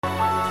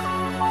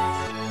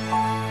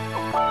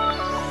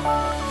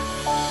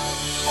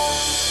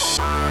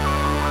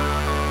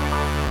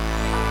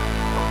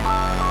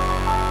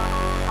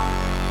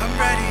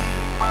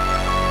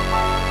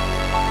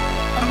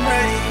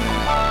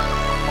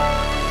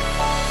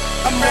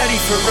I'm ready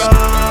for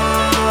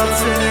all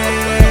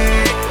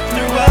today.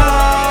 Through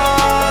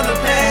all the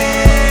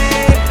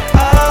pain,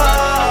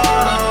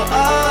 all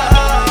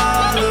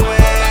the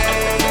way,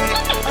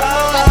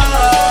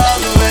 all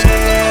the way.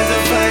 The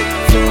fight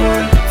for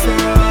one, for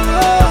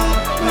all.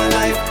 My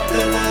life,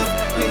 the love,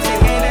 we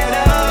taking it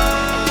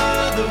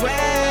all the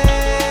way,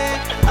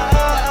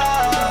 all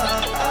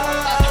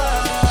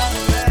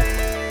the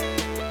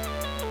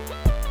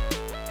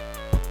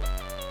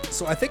way.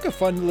 So I think a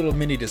fun little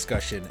mini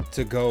discussion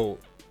to go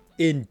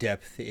in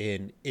depth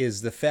in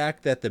is the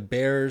fact that the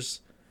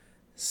Bears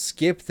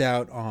skipped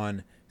out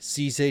on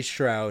CJ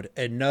Stroud,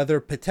 another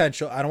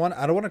potential. I don't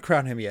want to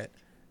crown him yet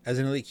as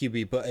an elite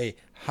QB, but a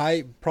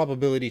high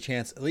probability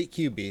chance elite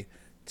QB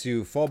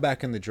to fall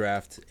back in the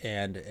draft,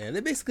 and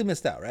they basically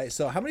missed out, right?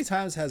 So how many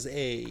times has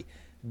the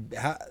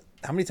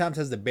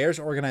Bears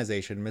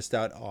organization missed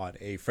out on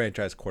a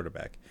franchise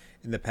quarterback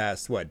in the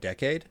past,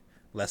 decade?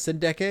 Less than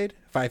decade?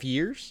 5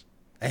 years?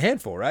 A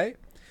handful, right?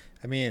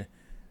 I mean,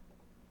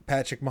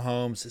 Patrick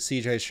Mahomes,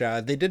 CJ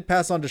Stroud, they did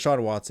pass on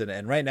Deshaun Watson,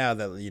 and right now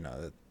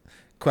the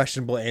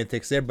questionable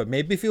antics there, but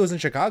maybe if he was in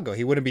Chicago,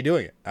 he wouldn't be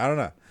doing it. I don't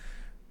know.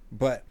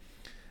 But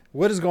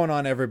what is going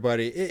on,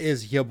 everybody? It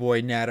is your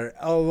boy Natter.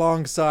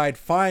 Alongside,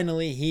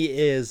 finally, he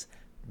is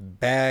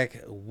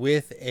back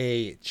with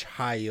a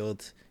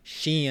child,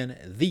 Sheehan,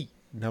 the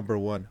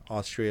 #1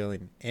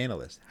 Australian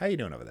analyst. How you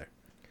doing over there?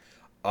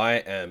 I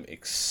am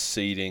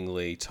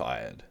exceedingly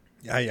tired.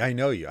 I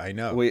know you. I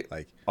know.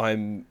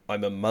 I'm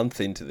a month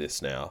into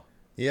this now.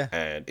 Yeah.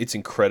 And it's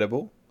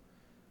incredible,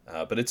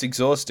 but it's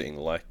exhausting.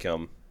 Like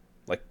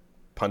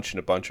punching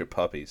a bunch of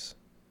puppies.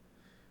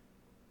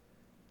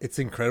 It's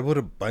incredible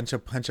to punch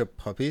a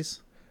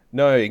puppies.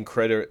 No,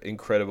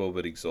 incredible,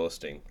 but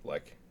exhausting.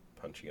 Like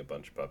punching a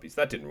bunch of puppies.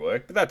 That didn't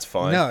work, but that's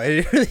fine. No,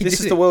 it really This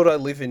is the world I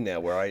live in now,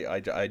 where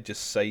I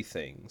just say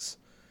things,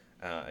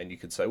 and you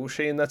could say, well,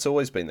 Sheehan, that's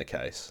always been the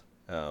case,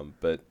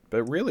 but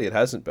really it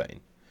hasn't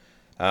been.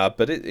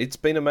 But it's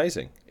been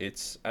amazing.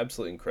 It's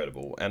absolutely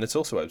incredible, and it's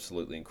also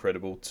absolutely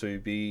incredible to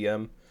be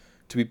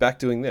back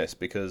doing this,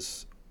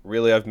 because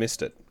really I've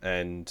missed it,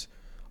 and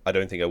I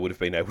don't think I would have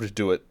been able to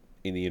do it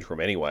in the interim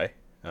anyway.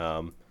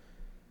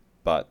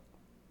 But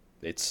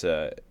it's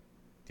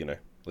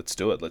let's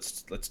do it.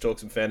 Let's talk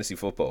some fantasy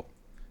football.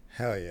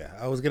 Hell yeah!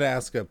 I was gonna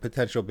ask a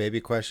potential baby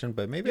question,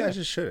 but maybe I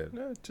just shouldn't.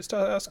 No, just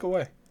ask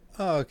away.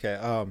 Oh, okay.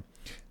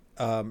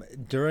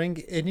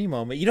 During any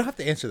moment, you don't have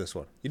to answer this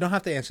one.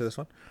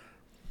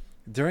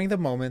 During the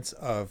moments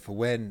of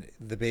when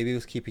the baby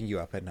was keeping you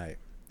up at night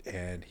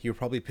and you were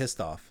probably pissed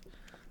off,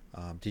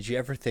 did you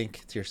ever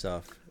think to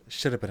yourself,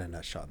 should have been a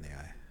nut shot in the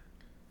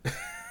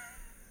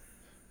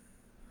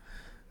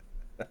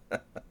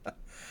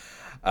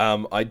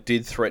eye? I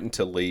did threaten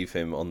to leave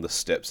him on the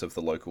steps of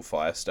the local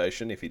fire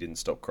station if he didn't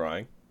stop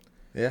crying.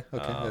 Yeah,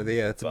 okay.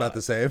 Yeah, it's about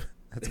the same.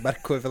 That's about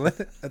equivalent.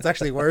 That's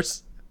actually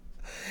worse.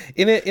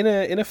 In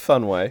a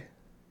fun way.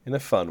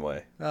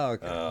 Oh,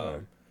 okay.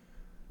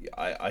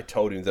 I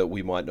told him that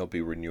we might not be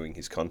renewing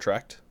his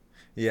contract.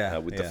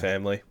 With the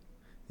family.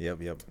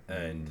 Yep.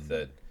 And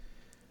that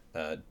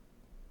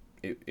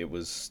it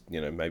was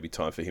maybe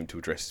time for him to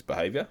address his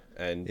behaviour.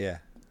 And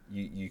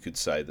you could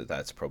say that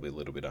that's probably a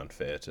little bit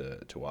unfair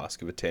to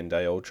ask of a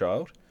 10-day-old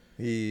child.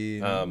 I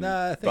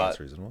think that's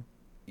reasonable.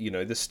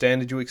 The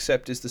standard you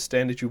accept is the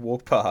standard you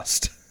walk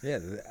past. Yeah,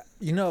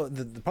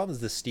 the problem is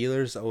the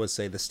Steelers always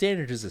say the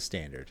standard is the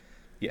standard.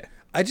 Yeah.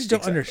 I just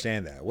don't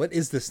understand that. What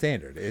is the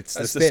standard? It's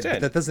That's the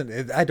standard. That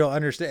doesn't. I don't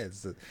understand.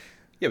 But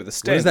the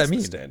standard. What does that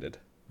mean? The standard.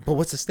 But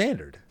what's the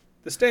standard?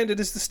 The standard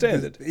is the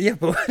standard. Yeah,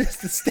 but what is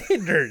the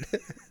standard?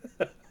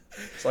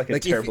 It's like a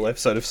terrible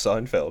episode of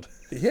Seinfeld.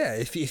 Yeah,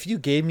 if you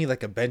gave me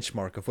like a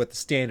benchmark of what the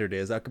standard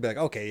is, I could be like,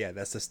 okay, yeah,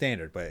 that's the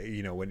standard. But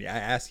when I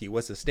ask you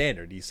what's the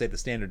standard, you say the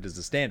standard is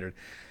the standard.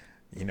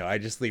 I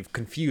just leave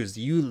confused.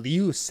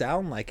 You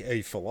sound like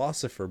a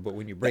philosopher, but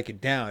when you break it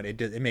down,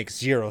 it makes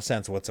zero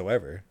sense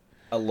whatsoever.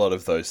 A lot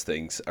of those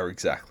things are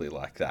exactly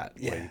like that.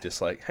 Yeah. Where you're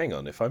just like, hang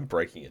on, if I'm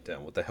breaking it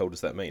down, what the hell does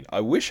that mean?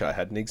 I wish I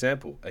had an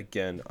example.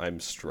 Again, I'm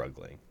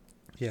struggling.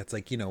 Yeah, it's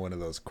like, one of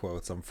those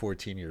quotes, I'm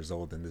 14 years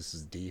old and this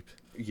is deep.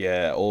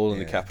 Yeah, all in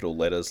the capital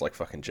letters like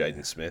fucking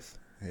Jaden Smith.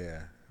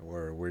 Yeah,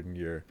 or when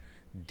you're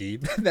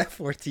deep, that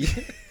 14.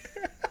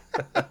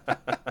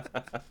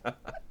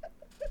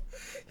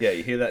 Yeah,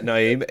 you hear that,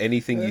 Naeem?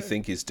 Anything you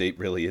think is deep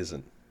really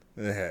isn't.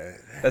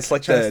 That's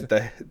like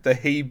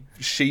the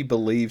she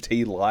believed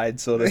he lied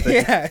sort of thing.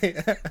 Yeah.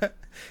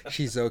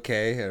 She's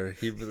okay, or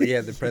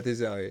the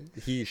parentheses,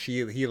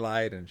 he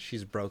lied and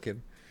she's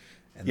broken.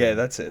 And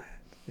that's it.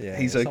 Yeah,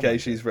 he's okay,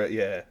 she's right.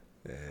 Yeah.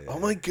 Oh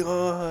my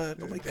god.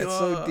 That's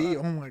so deep.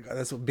 Oh my god,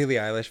 that's what Billie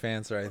Eilish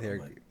fans right there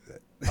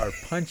are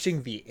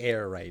punching the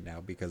air right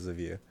now because of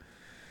you.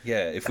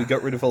 Yeah, if we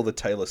got rid of all the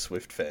Taylor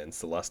Swift fans,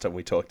 the last time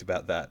we talked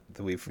about that,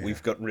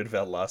 we've gotten rid of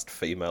our last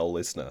female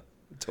listener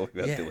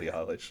talking about Billie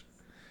Eilish.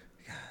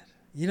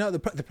 God,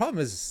 the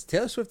problem is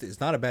Taylor Swift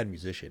is not a bad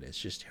musician. It's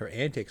just her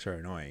antics are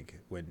annoying.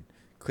 When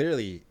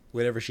clearly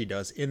whatever she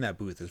does in that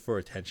booth is for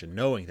attention,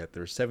 knowing that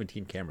there's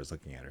 17 cameras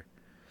looking at her.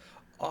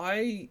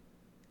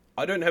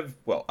 I don't have.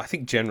 Well, I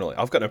think generally,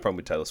 I've got no problem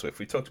with Taylor Swift.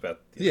 We talked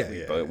about.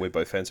 We're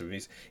both fans of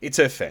music. It's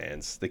her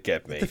fans that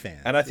get me. The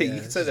fans, and I think yeah,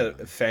 you can say it's that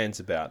fine. fans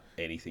about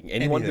anything.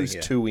 Anyone who's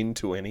yeah. too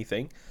into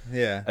anything,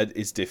 Yeah.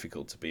 is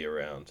difficult to be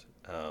around.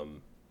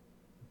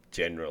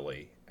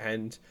 Generally,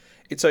 and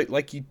it's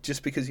like you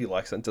just because you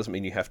like something doesn't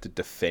mean you have to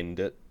defend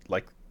it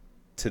like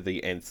to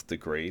the nth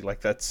degree.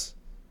 That's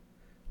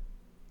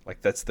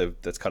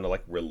kind of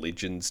like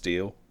religion's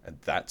deal, and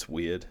that's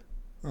weird.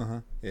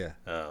 Yeah.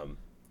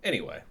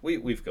 Anyway,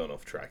 we've gone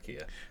off track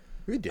here.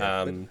 We did.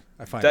 But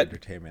I find that-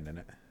 entertainment in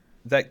it.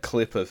 That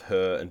clip of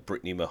her and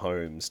Brittany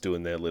Mahomes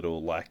doing their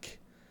little like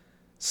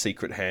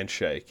secret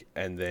handshake,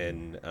 and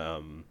then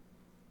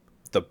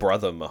the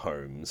brother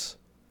Mahomes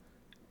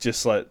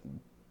just like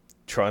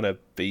trying to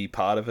be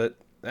part of it.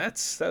 That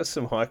was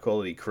some high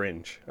quality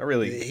cringe. I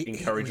really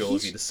encourage all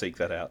of you to seek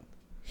that out.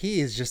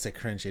 He is just a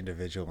cringe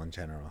individual in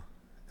general,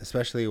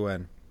 especially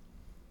when.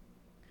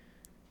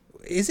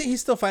 Isn't he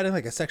still fighting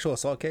like a sexual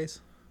assault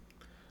case?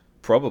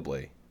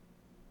 Probably.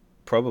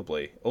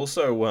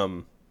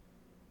 Also,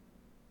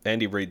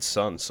 Andy Reid's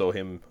son, saw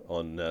him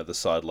on the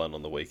sideline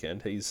on the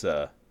weekend. He's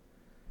an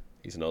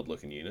odd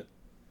looking unit.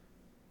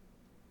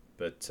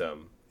 But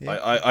Yeah.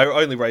 I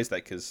only raised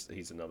that because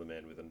he's another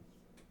man with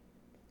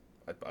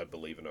I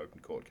believe an open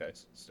court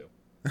case still.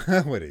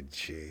 What a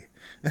G.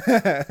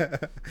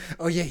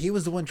 Oh yeah, he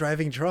was the one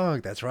driving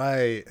drunk. That's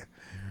right.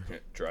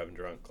 Driving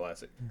drunk,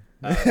 classic.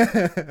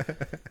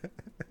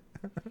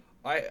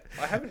 I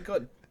haven't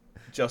got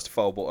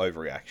justifiable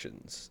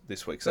overreactions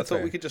this week, so I That's thought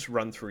fair. we could just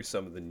run through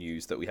some of the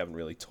news that we haven't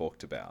really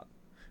talked about.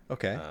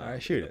 Okay. All right, In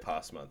shoot the it.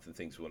 past month and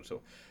things we want to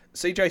talk.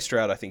 CJ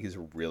Stroud, I think, is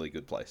a really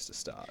good place to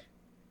start.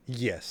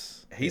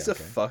 Yes. He's Yeah, a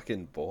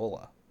fucking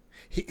baller.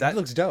 he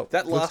looks dope.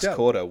 That Looks last dope.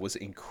 quarter was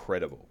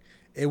incredible.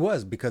 It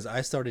was because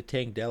I started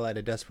Tank Dell out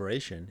of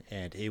desperation,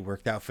 and it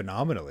worked out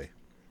phenomenally.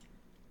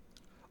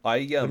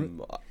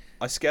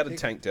 I scouted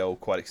Tank Dell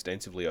quite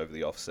extensively over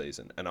the off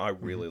season, and I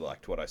really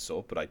liked what I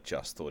saw, but I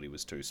just thought he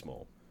was too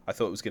small. I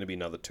thought it was going to be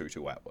another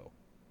Tutu Atwell.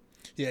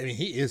 Yeah, I mean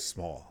he is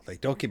small.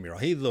 Like, don't get me wrong,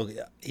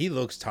 he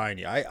looks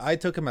tiny. I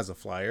took him as a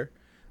flyer.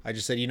 I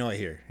just said, you know what,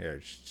 here,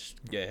 just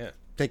Yeah.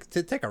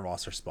 take a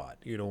roster spot.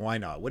 You know, why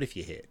not? What if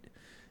you hit?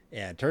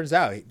 And turns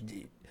out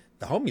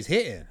the homie's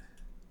hitting.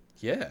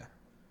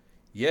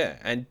 Yeah,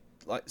 and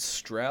like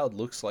Stroud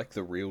looks like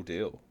the real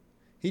deal.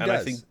 He and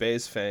does. I think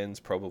Bears fans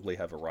probably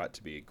have a right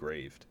to be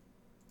aggrieved.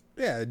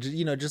 Yeah,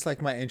 you know, just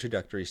like my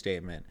introductory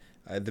statement,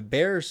 the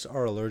Bears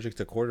are allergic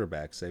to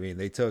quarterbacks. I mean,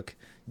 they took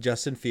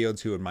Justin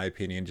Fields, who, in my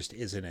opinion, just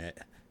isn't it.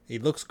 He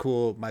looks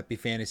cool, might be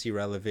fantasy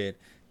relevant,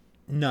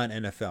 not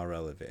NFL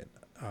relevant.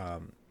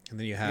 And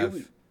then you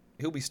have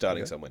He'll be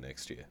starting somewhere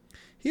next year.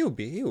 he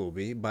will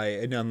be by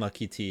an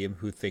unlucky team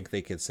who think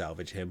they could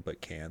salvage him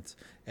but can't.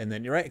 And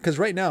then you're right, because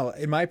right now,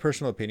 in my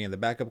personal opinion, the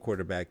backup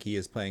quarterback, he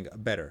is playing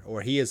better,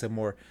 or he is a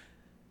more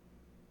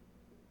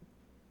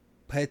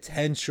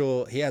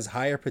potential. He has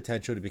higher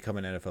potential to become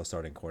an NFL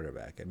starting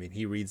quarterback. I mean,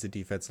 he reads the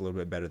defense a little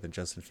bit better than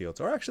Justin Fields,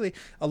 or actually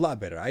a lot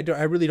better. I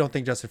really don't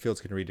think Justin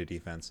Fields can read a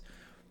defense.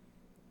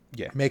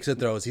 Yeah. Makes it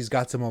throws. He's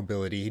got some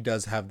mobility. He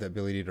does have the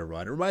ability to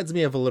run. It reminds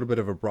me of a little bit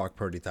of a Brock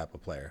Purdy type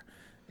of player.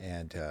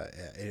 And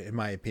in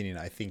my opinion,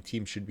 I think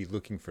teams should be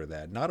looking for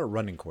that. Not a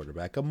running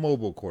quarterback, a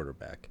mobile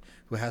quarterback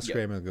who has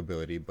scrambling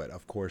ability. But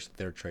of course,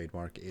 their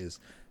trademark is,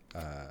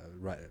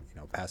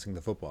 passing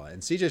the football.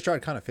 And CJ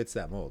Stroud kind of fits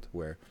that mold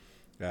where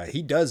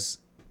he does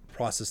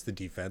process the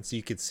defense.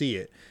 You could see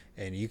it,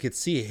 and you could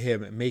see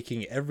him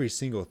making every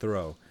single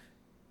throw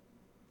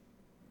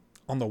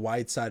on the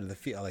wide side of the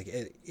field. Like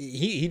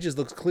he just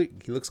looks clean.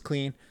 He looks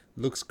clean,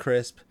 looks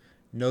crisp,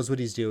 knows what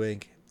he's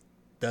doing,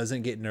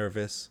 doesn't get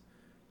nervous.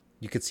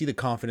 You could see the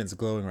confidence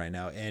glowing right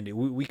now. And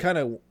we kind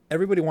of,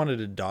 everybody wanted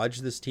to dodge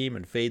this team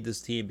and fade this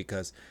team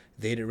because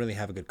they didn't really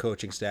have a good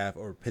coaching staff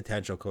or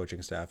potential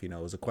coaching staff. You know,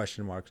 it was a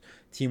question mark.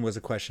 Team was a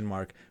question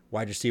mark.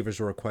 Wide receivers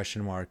were a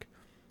question mark.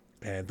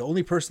 And the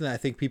only person that I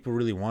think people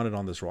really wanted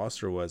on this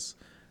roster was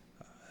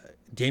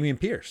Dameon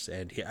Pierce.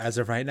 And as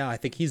of right now, I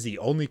think he's the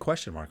only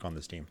question mark on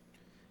this team.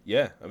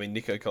 Yeah, I mean,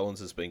 Nico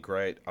Collins has been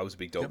great. I was a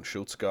big Dalton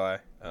Schultz guy,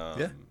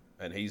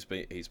 and he's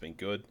been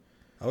good.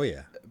 Oh,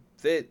 yeah.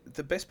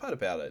 The best part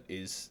about it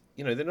is,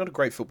 you know, they're not a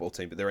great football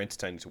team, but they're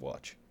entertaining to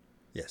watch.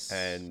 Yes.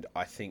 And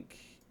I think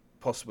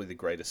possibly the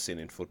greatest sin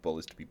in football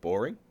is to be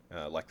boring,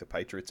 like the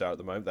Patriots are at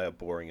the moment. They are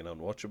boring and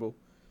unwatchable.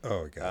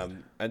 Oh,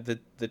 God. And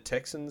the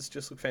Texans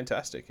just look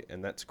fantastic,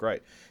 and that's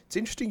great. It's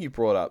interesting you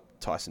brought up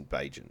Tyson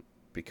Bagent,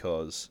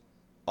 because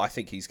I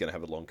think he's going to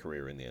have a long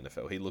career in the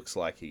NFL. He looks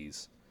like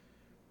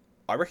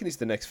I reckon he's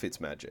the next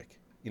Fitzmagic.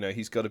 You know,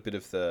 he's got a bit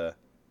of a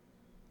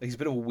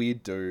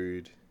weird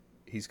dude.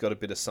 He's got a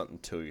bit of something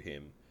to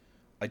him.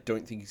 I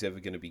don't think he's ever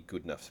going to be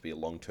good enough to be a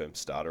long-term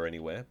starter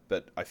anywhere,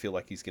 but I feel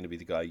like he's going to be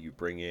the guy you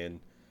bring in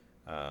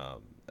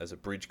as a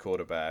bridge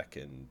quarterback,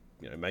 and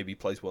you know, maybe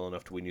plays well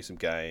enough to win you some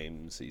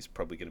games. He's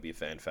probably going to be a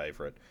fan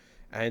favorite,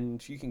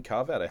 and you can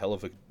carve out a hell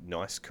of a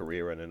nice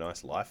career and a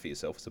nice life for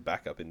yourself as a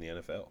backup in the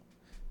NFL.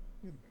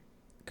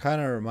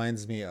 Kind of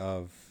reminds me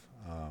of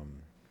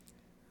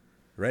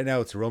Right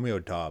now it's Romeo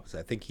Dobbs.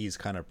 I think he's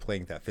kind of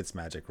playing that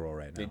Fitzmagic role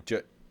right now.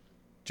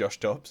 Josh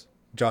Dobbs.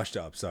 Josh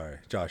Dobbs, sorry,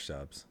 Josh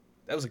Dobbs.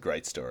 That was a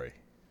great story.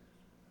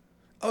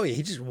 Oh yeah,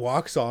 he just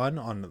walks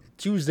on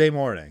Tuesday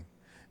morning.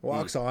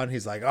 Walks on,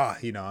 he's like,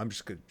 I'm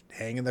just gonna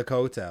hang in the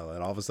coattail,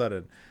 and all of a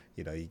sudden,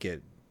 you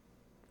get.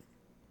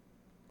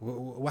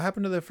 What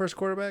happened to the first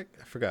quarterback?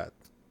 I forgot.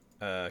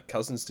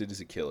 Cousins did his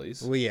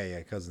Achilles. Well,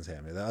 yeah, Cousins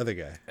hammy, the other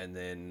guy. And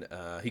then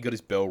he got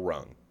his bell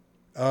rung.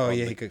 Oh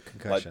yeah, he got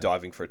concussion. Like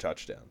diving for a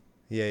touchdown.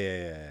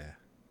 Yeah.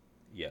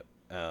 Yep.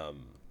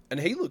 And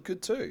he looked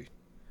good too.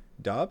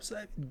 Dobbs?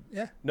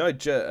 Yeah. No,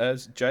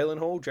 Jaron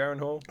Hall.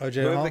 Oh, Jalen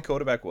Whoever Hall? the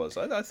quarterback was.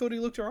 I thought he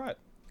looked all right.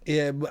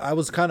 Yeah, I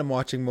was kind of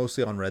watching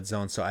mostly on Red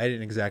Zone, so I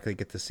didn't exactly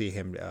get to see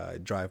him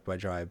drive by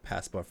drive,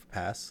 pass by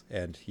pass.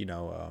 And,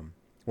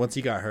 once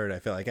he got hurt, I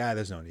felt like,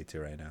 there's no need to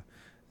right now.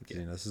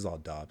 This is all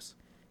Dobbs.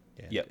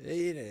 Yeah.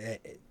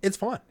 It's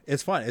fun.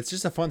 It's fun. It's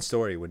just a fun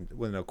story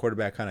when a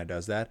quarterback kind of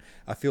does that.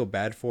 I feel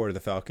bad for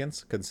the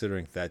Falcons,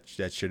 considering that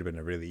should have been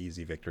a really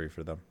easy victory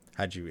for them.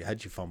 How'd you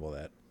fumble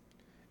that?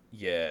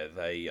 Yeah,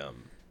 they.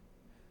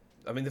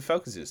 I mean, the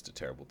Falcons is just a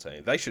terrible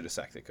team. They should have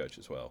sacked their coach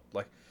as well.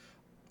 Like,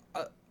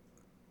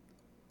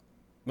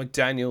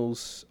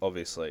 McDaniels,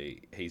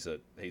 obviously, he's a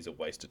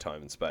waste of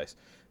time and space.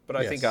 But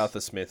I think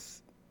Arthur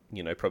Smith,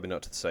 probably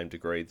not to the same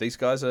degree. These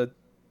guys are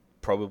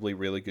probably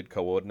really good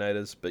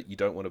coordinators, but you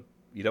don't want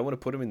to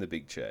put them in the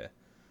big chair,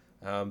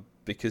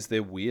 because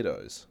they're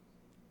weirdos.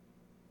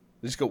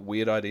 They just got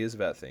weird ideas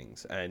about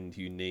things, and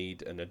you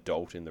need an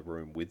adult in the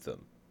room with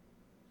them.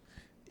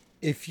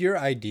 If your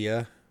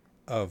idea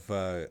of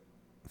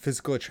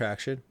physical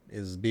attraction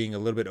is being a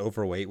little bit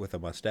overweight with a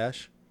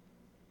mustache,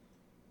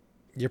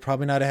 you're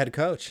probably not a head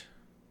coach.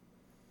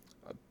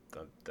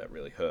 That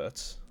really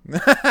hurts.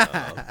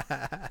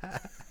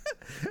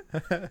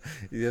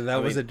 Yeah,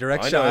 that was a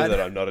direct I shot. know that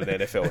I'm not an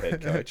NFL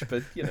head coach,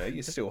 but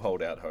you still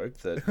hold out hope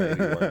that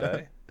maybe one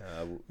day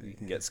you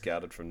can get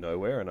scouted from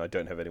nowhere. And I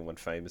don't have anyone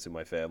famous in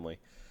my family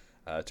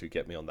to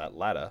get me on that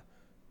ladder.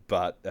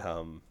 But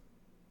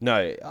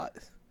no,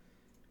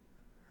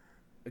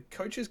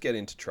 coaches get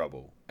into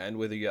trouble, and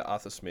whether you're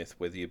Arthur Smith,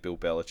 whether you're Bill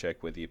Belichick,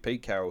 whether you're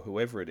Pete Carroll,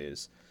 whoever it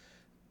is,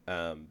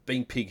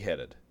 being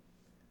pig-headed.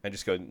 And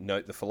just go,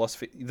 no, the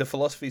philosophy is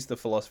the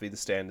philosophy, the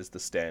standard is the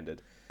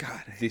standard.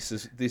 God, this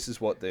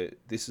is what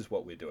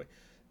we're doing.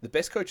 The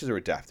best coaches are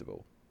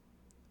adaptable,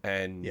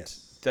 and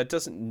that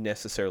doesn't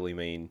necessarily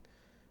mean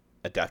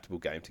adaptable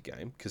game to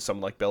game, because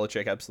someone like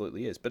Belichick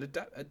absolutely is, but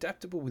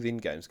adaptable within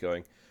games.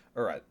 Going,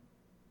 all right,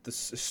 the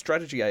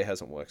strategy A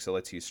hasn't worked, so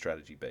let's use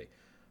strategy B.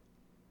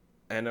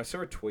 And I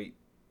saw a tweet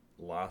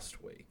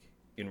last week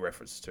in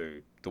reference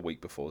to the week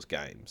before's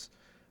games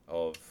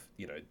of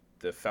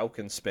the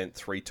Falcons spent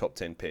 3 top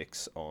 10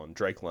 picks on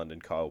Drake London,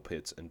 Kyle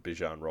Pitts, and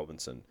Bijan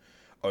Robinson,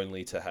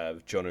 only to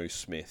have Jonnu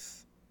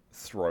Smith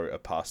throw a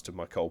pass to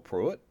Michael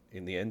Pruitt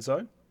in the end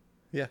zone.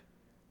 Yeah.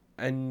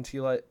 And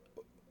you're like,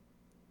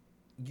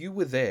 you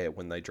were there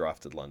when they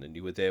drafted London.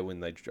 You were there when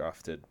they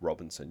drafted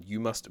Robinson.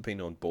 You must have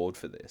been on board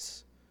for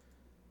this.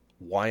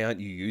 Why aren't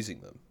you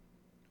using them?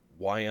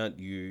 Why aren't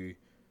you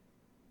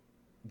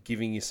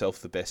giving yourself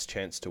the best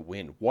chance to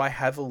win? Why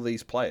have all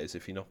these players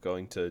if you're not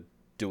going to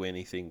do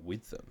anything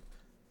with them?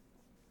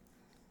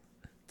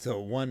 So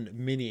one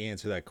mini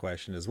answer to that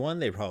question is, one,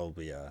 they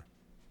probably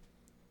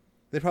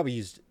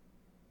used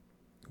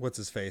what's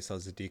his face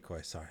as a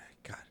decoy. Sorry,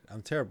 God,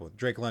 I'm terrible.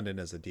 Drake London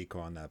as a decoy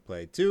on that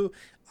play. 2,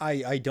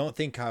 I don't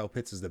think Kyle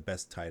Pitts is the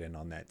best tight end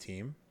on that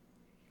team,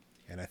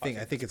 and I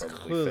think it's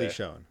clearly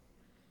shown.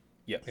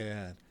 Yep.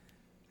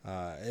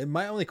 And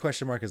my only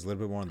question mark is a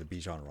little bit more on the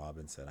Bijan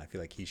Robinson. I feel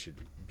like he should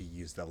be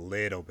used a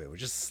little bit,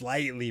 just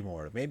slightly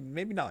more.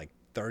 Maybe not like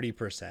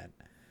 30%.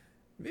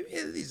 Maybe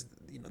at least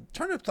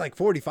turn up to like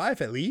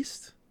 45 at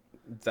least.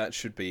 That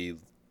should be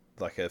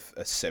like a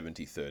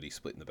 70-30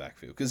 split in the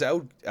backfield, because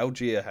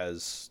Algier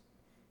has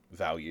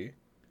value.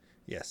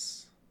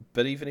 Yes.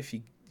 But even if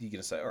you're going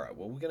to say, all right,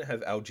 well, we're going to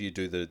have Algier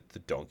do the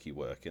donkey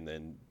work, and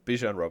then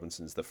Bijan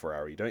Robinson's the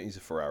Ferrari. You don't use a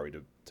Ferrari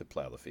to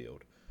plow the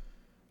field.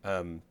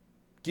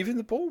 Give him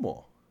the ball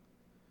more.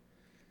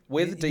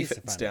 Wear the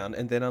defense down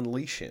and then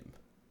unleash him.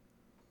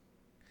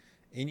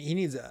 He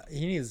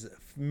needs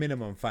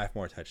minimum 5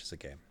 more touches a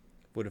game.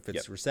 What if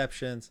it's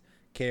receptions,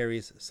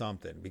 carries,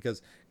 something?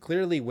 Because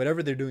clearly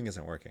whatever they're doing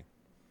isn't working.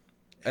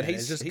 And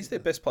he's their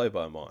best player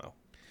by a mile.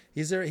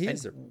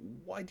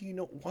 Why do you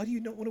not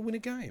want to win a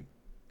game?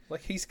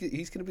 Like, he's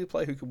going to be a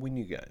player who can win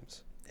you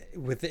games.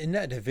 Within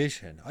that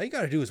division, all you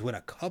got to do is win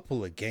a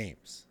couple of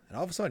games, and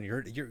all of a sudden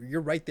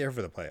you're right there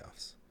for the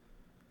playoffs.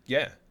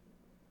 Yeah,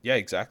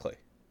 exactly.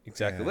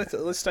 Yeah.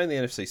 Let's stay in the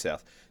NFC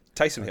South.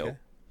 Taysom Hill,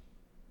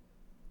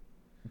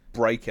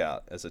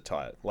 breakout as a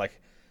tight.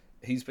 Like,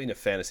 he's been a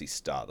fantasy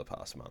star the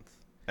past month,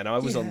 and I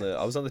was on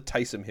the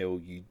Taysom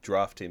Hill. You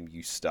draft him,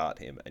 you start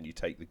him, and you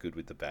take the good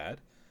with the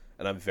bad.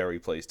 And I'm very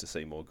pleased to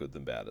see more good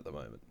than bad at the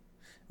moment.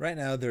 Right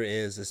now there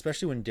is,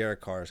 especially when Derek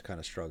Carr is kind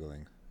of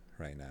struggling.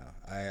 Right now,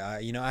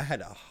 I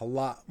had a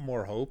lot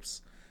more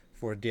hopes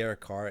for Derek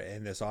Carr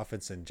and this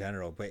offense in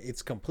general, but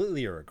it's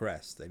completely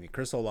regressed. I mean,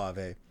 Chris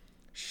Olave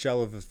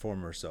shell of his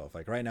former self.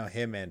 Like right now,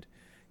 him and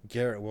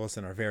Garrett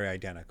Wilson are very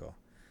identical.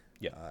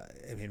 Yeah.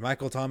 I mean,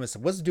 Michael Thomas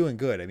was doing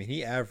good. I mean,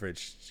 he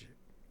averaged,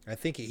 I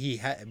think he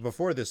had,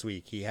 before this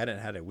week, he hadn't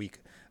had a week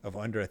of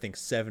under, I think,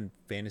 7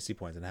 fantasy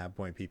points and half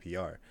point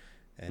PPR.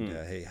 And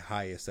his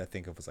highest, I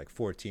think, it was like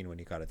 14 when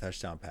he caught a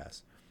touchdown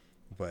pass.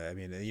 But I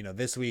mean,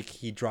 this week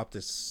he dropped a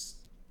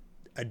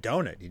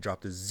donut. He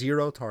dropped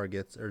 0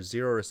 targets or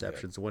 0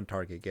 receptions, 1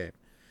 target game.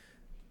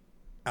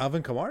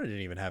 Alvin Kamara didn't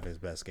even have his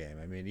best game.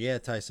 I mean, yeah,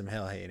 Tyson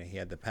Hill, he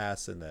had the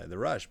pass and the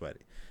rush, but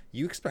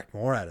you expect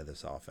more out of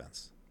this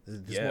offense.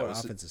 This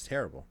offense is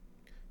terrible.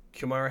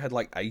 Kamara had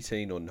like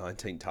 18 or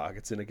 19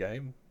 targets in a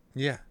game.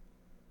 Yeah.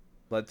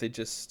 Like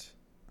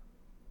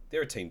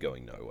they're a team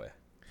going nowhere.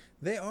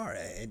 They are.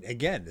 And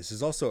again, this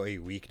is also a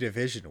weak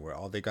division where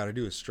all they got to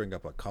do is string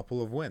up a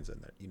couple of wins,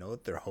 and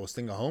they're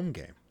hosting a home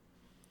game.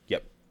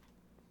 Yep.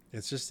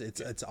 It's just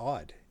it's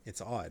odd.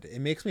 It's odd. It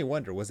makes me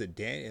wonder: was it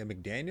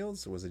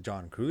McDaniels? Was it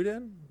John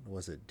Gruden?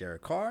 Was it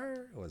Derek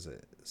Carr? Was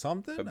it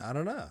something? I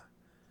don't know.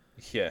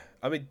 Yeah,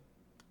 I mean,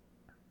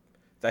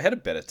 they had a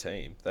better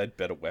team. They had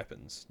better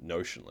weapons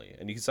notionally,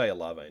 and you can say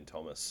Olave and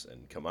Thomas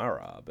and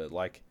Kamara, but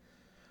like,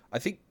 I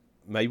think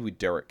maybe with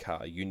Derek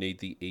Carr, you need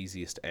the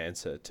easiest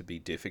answer to be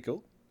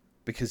difficult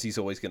because he's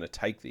always going to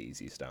take the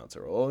easiest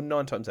answer, or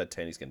 9 times out of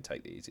 10 he's going to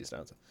take the easiest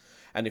answer,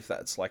 and if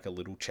that's like a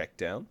little check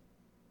down,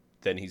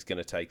 then he's going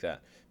to take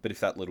that. But if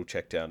that little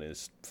check down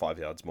is 5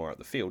 yards more up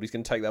the field, he's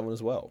going to take that one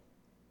as well.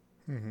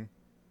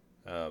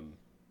 But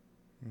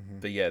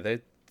yeah,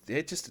 they're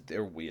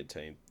a weird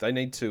team. They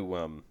need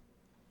to.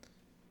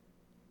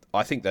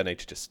 I think they need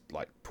to just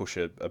like push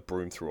a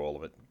broom through all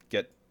of it,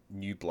 get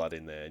new blood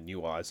in there,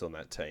 new eyes on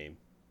that team,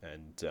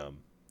 and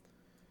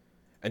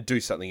do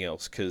something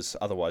else. Because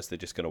otherwise, they're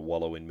just going to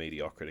wallow in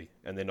mediocrity,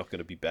 and they're not going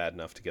to be bad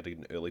enough to get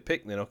an early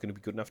pick, and they're not going to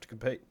be good enough to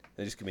compete.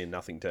 They're just going to be a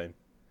nothing team.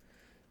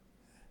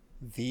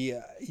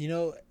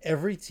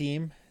 Every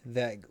team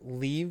that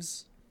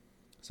leaves.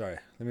 Sorry,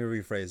 let me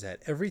rephrase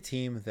that. Every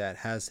team that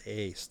has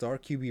a star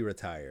QB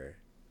retire,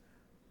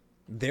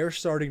 they're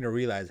starting to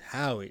realize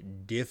how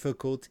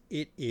difficult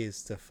it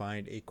is to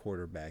find a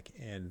quarterback,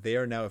 and they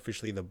are now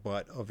officially the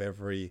butt of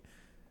every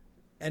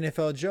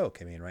NFL joke.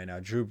 I mean, right now,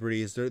 Drew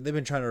Brees, they've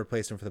been trying to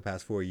replace him for the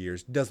past 4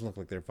 years. Doesn't look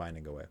like they're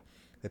finding a way.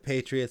 The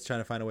Patriots trying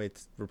to find a way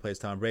to replace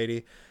Tom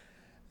Brady.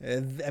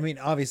 I mean,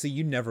 obviously,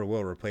 you never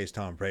will replace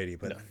Tom Brady,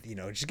 but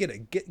just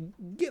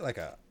get like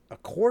a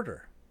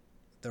quarter,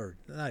 or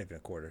not even a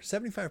quarter,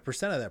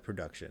 75% of that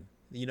production.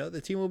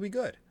 The team will be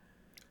good.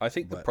 I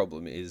think the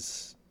problem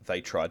is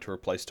they tried to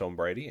replace Tom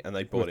Brady, and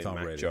they brought in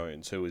Mac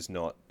Jones, who is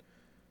not.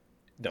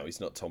 No, he's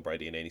not Tom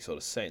Brady in any sort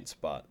of sense,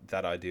 but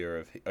that idea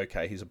of,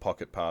 okay, he's a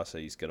pocket passer,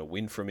 he's going to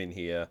win from in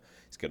here,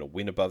 he's going to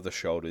win above the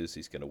shoulders,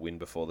 he's going to win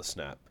before the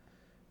snap,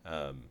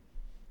 and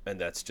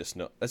that's just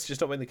not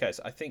been the case.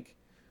 I think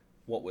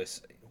what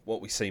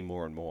we see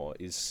more and more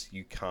is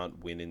you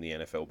can't win in the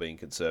NFL being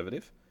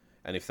conservative,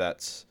 and if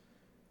that's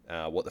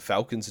what the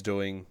Falcons are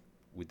doing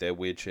with their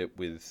weird shit,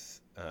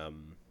 with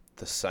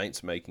the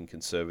Saints making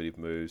conservative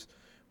moves,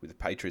 with the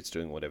Patriots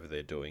doing whatever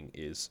they're doing,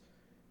 is,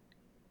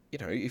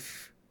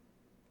 if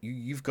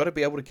you've got to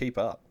be able to keep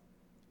up,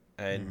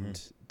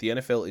 and the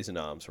NFL is an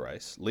arms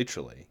race,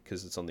 literally,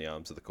 because it's on the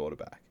arms of the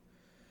quarterback.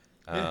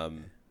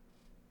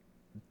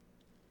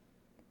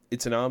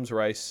 It's an arms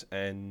race,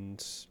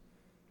 and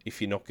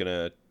if you're not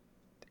gonna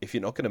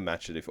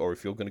match it, if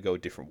you're gonna go a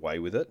different way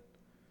with it,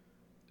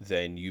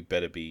 then you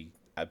better be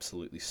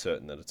absolutely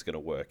certain that it's gonna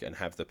work and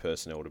have the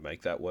personnel to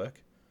make that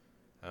work,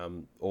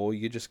 or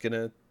you're just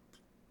gonna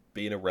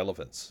be an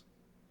irrelevance.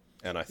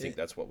 And I think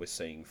that's what we're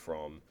seeing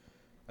from.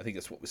 I think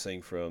that's what we're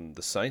seeing from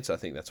the Saints. I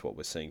think that's what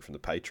we're seeing from the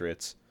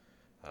Patriots.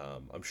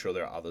 I'm sure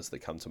there are others that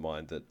come to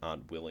mind that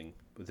aren't willing.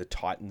 The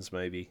Titans,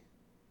 maybe,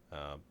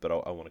 but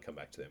I want to come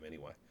back to them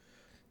anyway.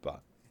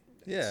 But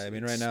yeah, I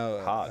mean, right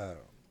now,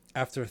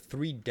 after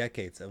 3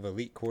 decades of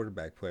elite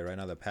quarterback play, right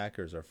now the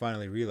Packers are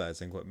finally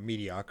realizing what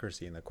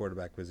mediocrity in the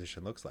quarterback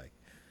position looks like.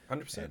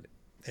 100%.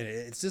 And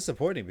it's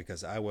disappointing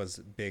because I was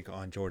big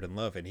on Jordan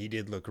Love, and he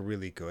did look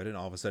really good, and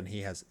all of a sudden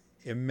he has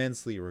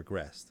immensely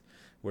regressed.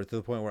 We're to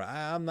the point where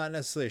I'm not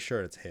necessarily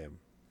sure it's him.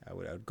 I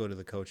would go to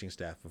the coaching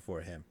staff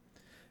before him.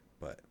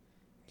 But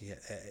yeah,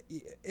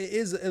 it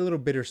is a little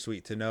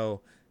bittersweet to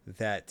know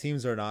that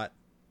teams are not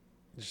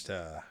just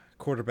a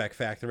quarterback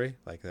factory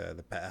like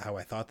how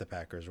I thought the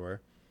Packers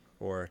were,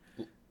 or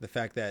the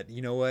fact that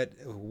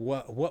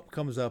what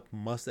comes up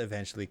must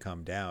eventually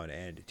come down,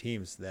 and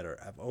teams that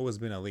have always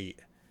been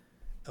elite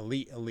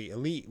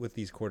with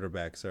these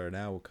quarterbacks are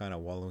now kind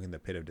of wallowing in the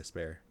pit of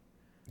despair.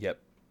 Yep.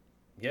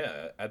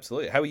 Yeah,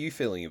 absolutely. How are you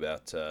feeling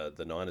about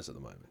the Niners at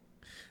the moment?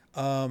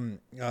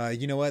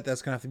 You know what?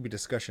 That's gonna have to be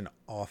discussion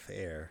off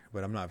air,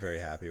 but I'm not very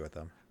happy with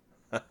them.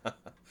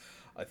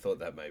 I thought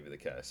that may be the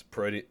case.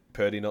 Purdy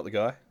not the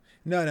guy?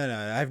 No.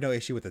 I have no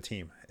issue with the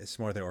team. It's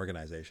more the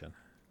organization.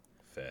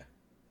 Fair.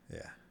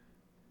 Yeah.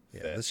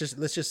 Fair. Let's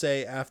just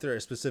say after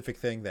a specific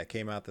thing that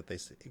came out that they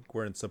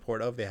were in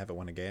support of, they haven't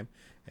won a game,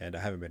 and I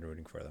haven't been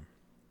rooting for them.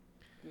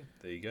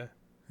 There you go.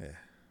 Yeah.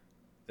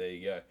 There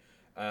you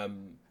go.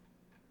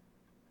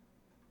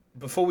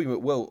 before we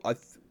we'll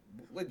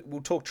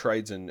talk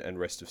trades and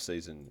rest of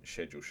season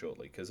schedule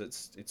shortly because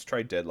it's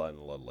trade deadline in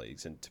a lot of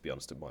leagues, and to be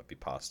honest, it might be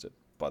past it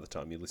by the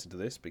time you listen to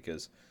this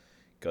because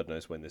God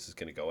knows when this is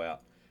going to go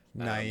out.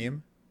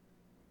 Naeem.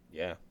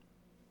 Yeah.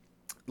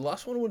 The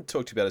last one I want to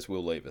talk to you about is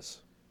Will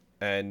Levis,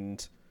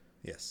 and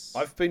Yes.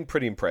 I've been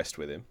pretty impressed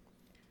with him.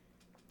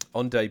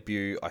 On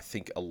debut, I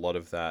think a lot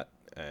of that,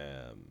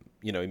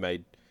 he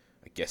made,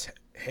 I guess,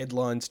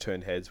 headlines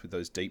turn heads with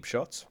those deep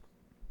shots.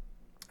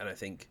 And I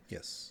think,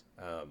 Yes.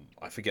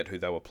 I forget who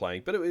they were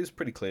playing, but it was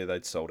pretty clear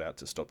they'd sold out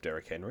to stop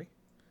Derrick Henry.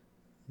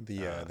 The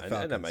Falcons.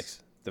 And that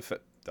makes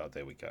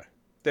there we go.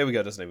 There we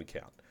go. Doesn't even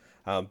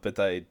count. But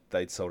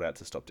they'd sold out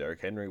to stop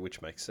Derrick Henry,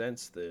 which makes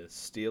sense. The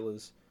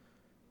Steelers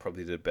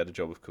probably did a better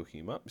job of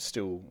cooking him up.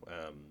 Still,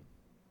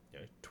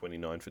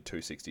 29 for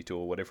 262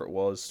 or whatever it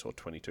was, or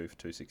 22 for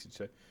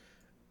 262.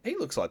 He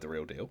looks like the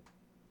real deal.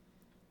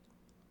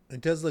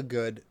 It does look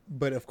good,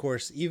 but of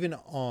course, even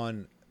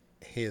on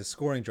his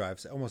scoring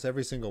drives, almost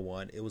every single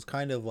one, it was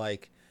kind of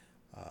like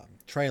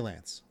Trey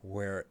Lance,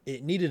 where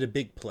it needed a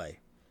big play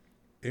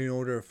in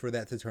order for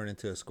that to turn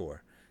into a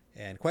score.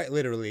 And quite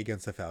literally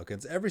against the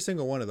Falcons, every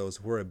single one of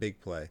those were a big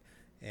play.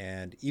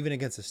 And even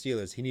against the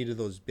Steelers, he needed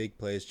those big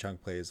plays,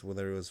 chunk plays,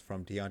 whether it was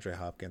from DeAndre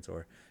Hopkins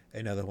or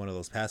another one of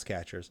those pass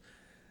catchers.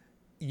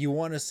 You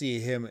want to see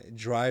him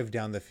drive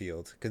down the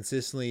field,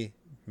 consistently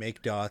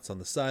make dots on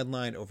the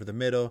sideline, over the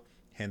middle,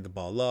 hand the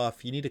ball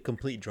off. You need a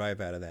complete drive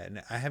out of that.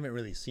 And I haven't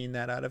really seen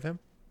that out of him.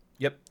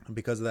 Yep. And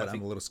because of that,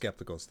 I'm a little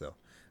skeptical still.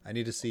 I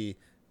need to see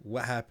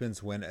what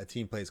happens when a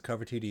team plays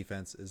cover two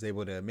defense, is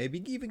able to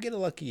maybe even get a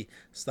lucky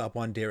stop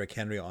on Derrick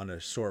Henry on a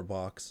short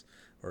box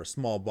or a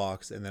small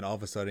box, and then all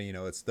of a sudden,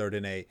 it's 3rd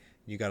and 8.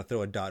 You got to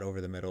throw a dot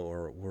over the middle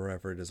or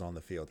wherever it is on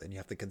the field, and you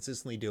have to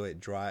consistently do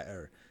it,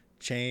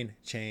 chain,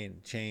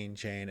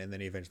 and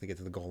then eventually get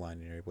to the goal line,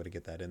 and you're able to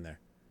get that in there.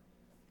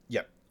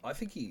 Yep. I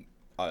think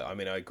I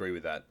agree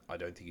with that. I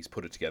don't think he's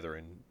put it together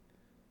in,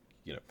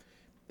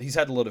 he's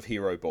had a lot of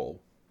hero ball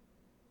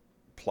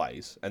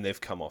plays, and they've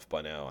come off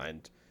by now,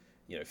 and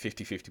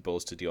 50-50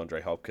 balls to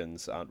DeAndre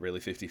Hopkins aren't really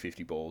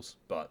 50-50 balls,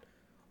 but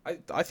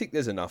I think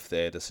there's enough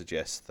there to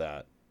suggest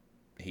that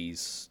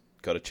he's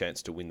got a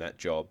chance to win that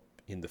job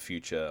in the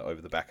future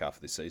over the back half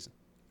of this season.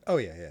 Oh,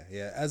 yeah.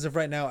 As of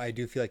right now, I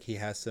do feel like he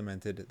has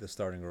cemented the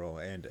starting role.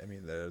 And, I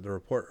mean, the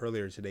report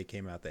earlier today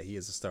came out that he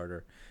is a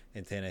starter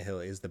and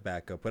Tannehill is the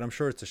backup. But I'm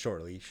sure it's a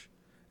short leash,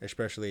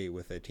 especially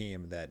with a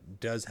team that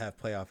does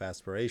have playoff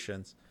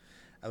aspirations.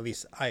 At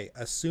least I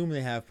assume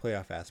they have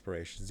playoff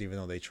aspirations, even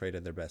though they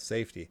traded their best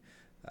safety.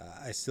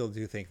 I still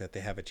do think that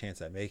they have a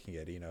chance at making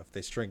it. If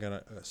they string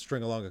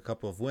along a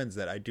couple of wins,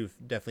 that I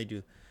definitely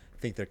do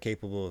think they're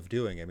capable of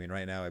doing. I mean,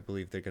 right now I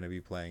believe they're going to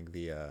be playing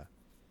the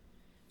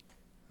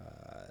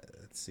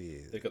let's see.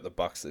 They got the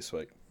Bucks this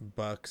week.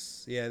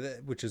 Bucks, yeah,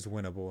 which is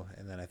winnable,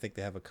 and then I think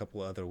they have a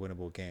couple other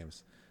winnable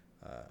games.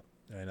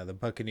 I know the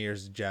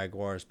Buccaneers,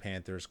 Jaguars,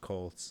 Panthers,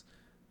 Colts,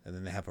 and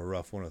then they have a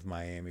rough one with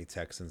Miami,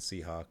 Texans,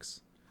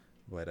 Seahawks.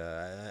 But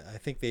I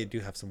think they do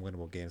have some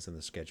winnable games in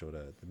the schedule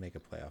to make a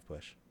playoff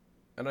push.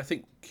 And I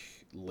think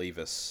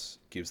Levis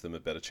gives them a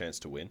better chance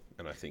to win,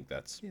 and I think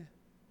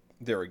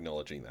they're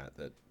acknowledging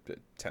that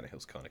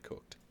Tannehill's kind of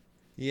cooked.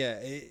 Yeah,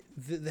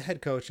 the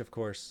head coach, of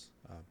course.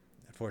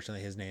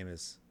 Unfortunately, his name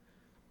is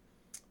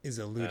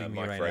eluding me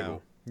Mike right Vrabel.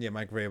 now. Yeah,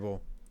 Mike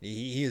Vrabel.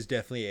 He is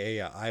definitely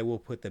I will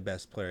put the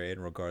best player in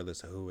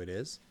regardless of who it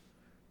is.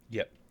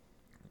 Yep.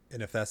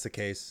 And if that's the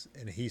case,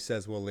 and he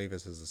says Will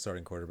Levis is the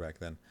starting quarterback,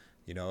 then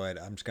you know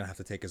what? I'm just going to have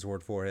to take his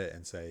word for it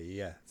and say,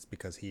 yeah, it's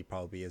because he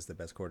probably is the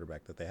best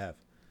quarterback that they have.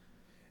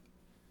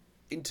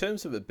 In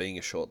terms of it being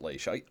a short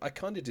leash, I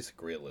kind of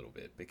disagree a little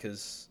bit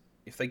because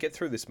if they get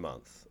through this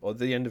month or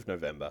the end of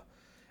November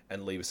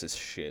and Levis is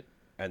shit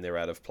and they're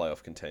out of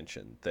playoff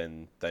contention,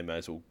 then they may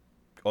as well,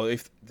 or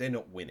if they're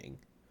not winning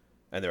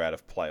and they're out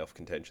of playoff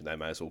contention, they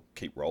may as well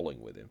keep rolling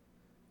with him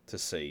to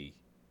see,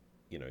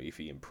 if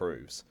he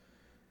improves.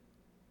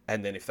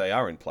 And then if they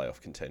are in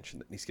playoff contention,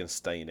 then he's going to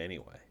stay in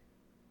anyway.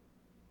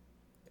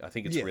 I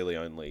think it's really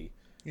only,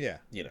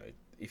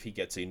 if he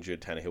gets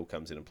injured, Tannehill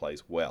comes in and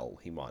plays well,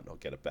 he might not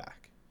get it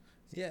back.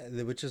 Yeah,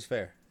 which is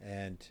fair.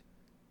 And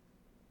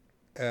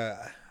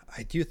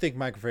I do think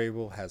Mike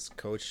Vrabel has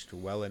coached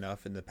well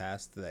enough in the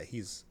past that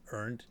he's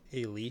earned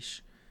a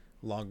leash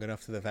long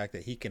enough to the fact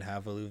that he can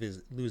have a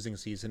losing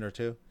season or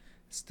two,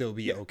 still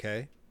be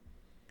okay.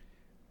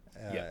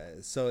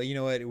 So you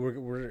know what,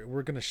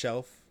 we're gonna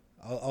shelf.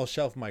 I'll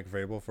shelf Mike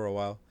Vrabel for a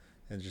while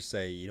and just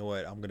say, you know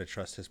what, I'm gonna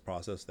trust his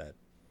process that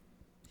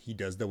he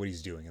does know what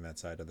he's doing in that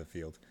side of the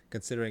field.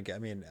 Considering, I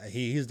mean,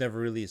 he's never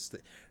really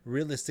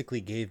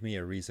realistically gave me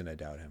a reason to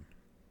doubt him.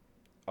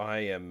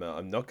 I'm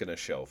not going to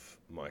shelf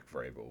Mike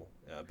Vrabel,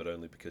 but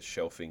only because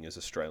shelving is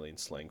Australian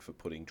slang for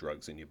putting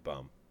drugs in your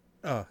bum.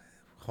 Oh,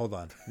 hold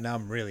on. Now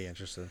I'm really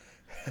interested.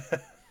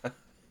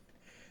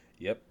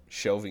 Yep,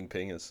 shelving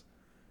pingers.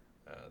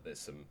 There's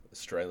some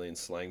Australian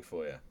slang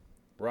for you.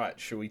 Right,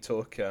 should we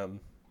talk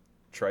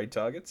trade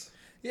targets?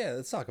 Yeah,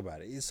 let's talk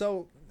about it.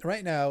 So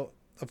right now,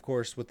 of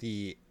course, with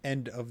the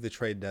end of the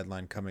trade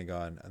deadline coming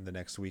on the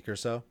next week or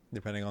so,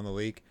 depending on the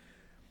league.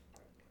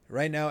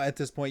 Right now, at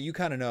this point, you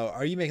kind of know,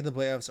 are you making the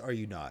playoffs? Are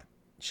you not?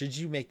 Should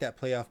you make that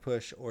playoff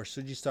push, or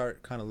should you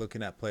start kind of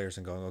looking at players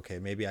and going, okay,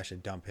 maybe I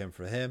should dump him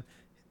for him,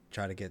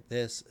 try to get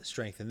this,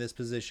 strengthen this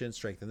position,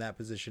 strengthen that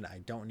position. I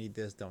don't need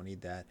this, don't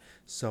need that,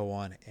 so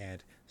on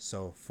and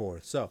so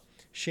forth. So,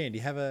 Shane, do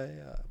you have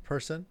a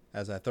person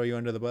as I throw you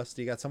under the bus?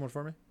 Do you got someone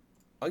for me?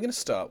 I'm going to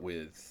start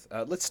with,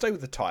 let's stay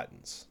with the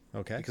Titans.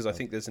 Okay. Because I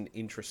think there's an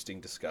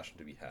interesting discussion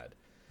to be had.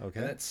 Okay.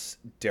 And that's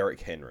Derrick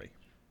Henry.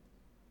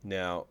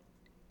 Now,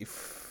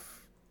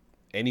 if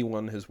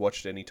anyone has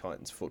watched any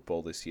Titans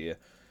football this year,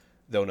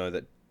 they'll know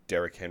that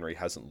Derrick Henry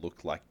hasn't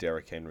looked like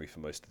Derrick Henry for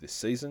most of this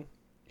season.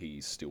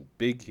 He's still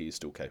big. He's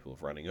still capable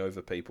of running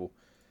over people.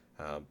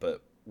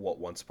 But what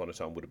once upon a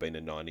time would have been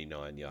a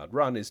 99-yard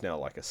run is now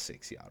like a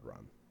 6-yard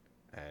run.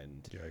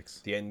 And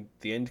Yikes.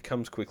 the end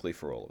comes quickly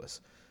for all of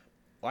us.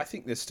 I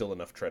think there's still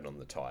enough tread on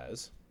the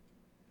tyres.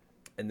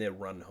 And their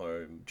run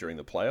home during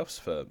the playoffs,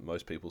 for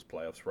most people's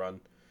playoffs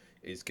run,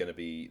 is going to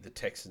be the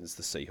Texans,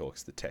 the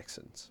Seahawks, the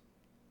Texans.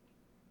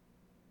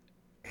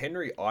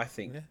 Henry, I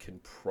think, can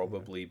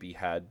probably be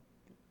had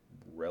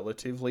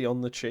relatively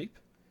on the cheap.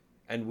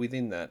 And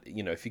within that,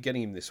 you know, if you're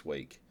getting him this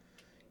week,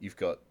 you've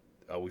got,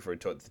 we've already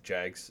talked the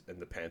Jags and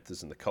the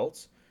Panthers and the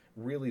Colts.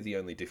 Really, the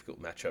only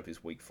difficult matchup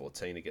is week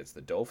 14 against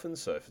the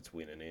Dolphins. So if it's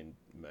winning in,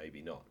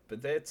 maybe not.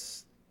 But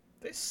there's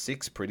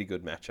 6 pretty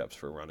good matchups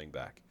for a running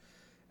back.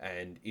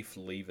 And if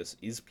Levis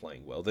is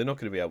playing well, they're not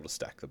going to be able to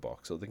stack the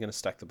box, or they're going to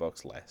stack the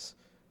box less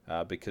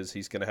because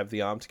he's going to have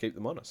the arm to keep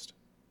them honest.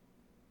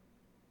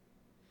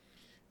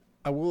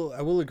 I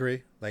will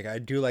agree. Like, I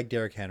do like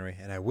Derrick Henry,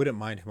 and I wouldn't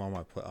mind him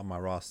on my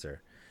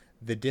roster.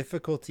 The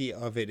difficulty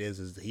of it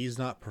is he's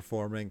not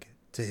performing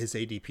to his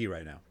ADP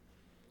right now.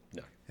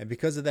 No. And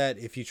because of that,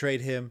 if you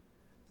trade him,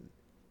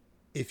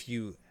 if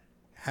you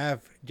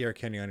have Derrick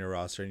Henry on your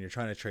roster and you're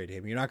trying to trade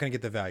him, you're not going to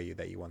get the value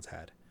that you once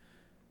had.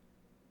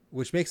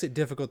 Which makes it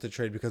difficult to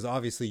trade because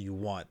obviously you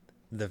want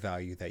the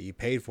value that you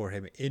paid for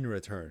him in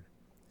return.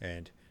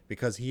 And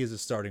because he is a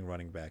starting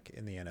running back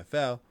in the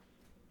NFL,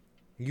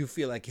 you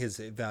feel like his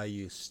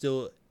value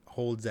still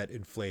holds that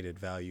inflated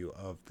value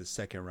of the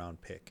second round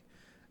pick.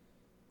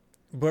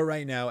 But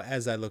right now,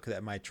 as I look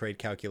at my trade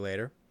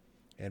calculator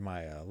and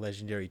my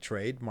legendary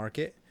trade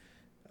market,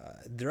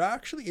 there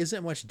actually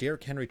isn't much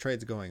Derrick Henry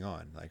trades going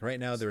on. Like right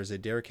now, there is a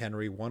Derrick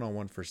Henry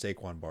 1-on-1 for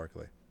Saquon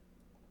Barkley.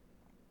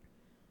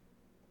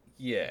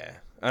 Yeah.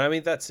 And I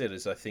mean, that's it,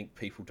 is I think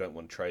people don't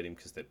want to trade him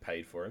because they're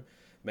paid for him.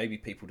 Maybe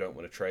people don't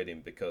want to trade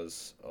him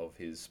because of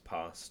his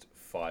past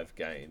 5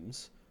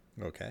 games.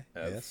 Okay.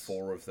 Yes.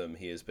 4 of them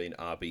he has been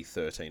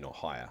RB13 or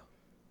higher.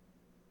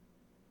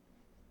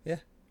 Yeah.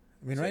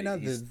 I mean, So right now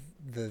he's-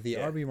 the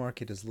yeah. RB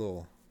market is a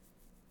little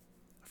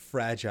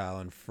fragile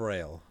and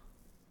frail.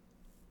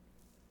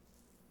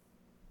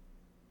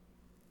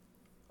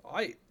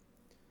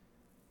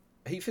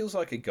 He feels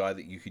like a guy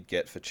that you could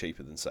get for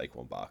cheaper than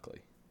Saquon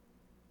Barkley.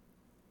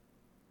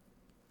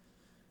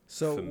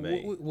 So For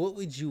me. what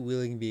would you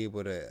willing be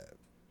able to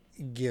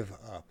give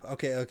up?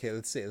 Okay,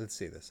 let's see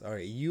this. All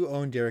right, you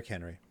own Derrick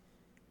Henry.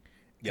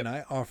 Yep. And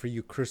I offer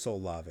you Chris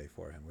Olave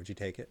for him. Would you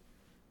take it?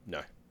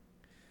 No.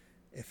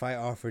 If I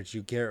offered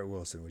you Garrett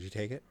Wilson, would you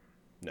take it?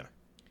 No.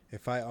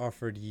 If I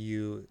offered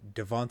you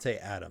Devontae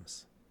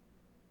Adams,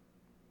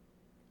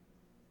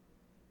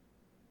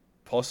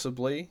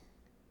 Possibly.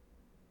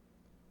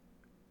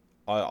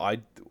 I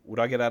would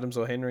I get Adams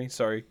or Henry?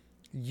 Sorry.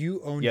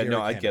 you own Yeah, Derrick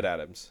no, I'd Henry. get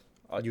Adams.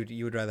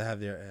 You would rather have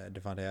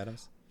Devontae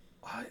Adams?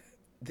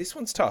 This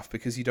one's tough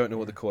because you don't know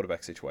what the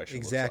quarterback situation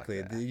Exactly.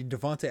 looks like there. The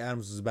Devontae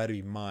Adams was about to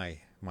be my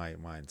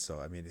mind. So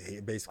I mean,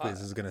 basically,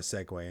 this is going to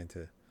segue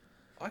into.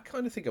 I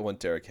kind of think I want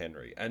Derrick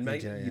Henry, and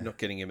maybe Yeah. you're not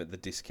getting him at the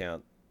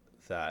discount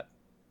that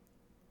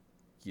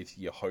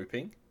you're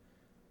hoping.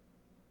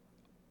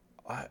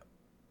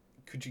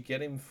 Could you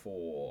get him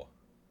for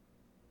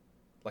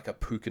like a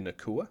Puka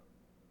Nakua?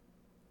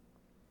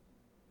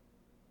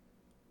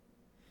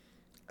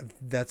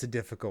 That's a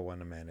difficult one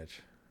to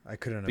manage. I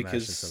couldn't imagine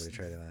Because somebody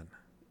trading that.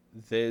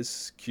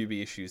 There's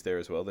QB issues there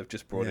as well. They've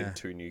just brought Yeah. in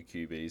 2 new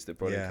QBs. They've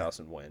brought in Yeah.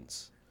 Carson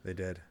Wentz. They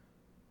did.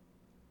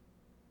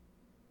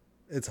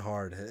 It's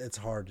hard. It's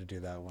hard to do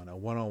that one. A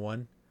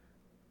 1-on-1.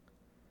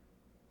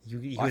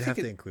 You I would have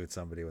think to include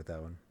somebody with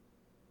that one.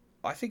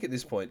 I think at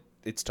this point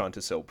it's time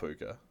to sell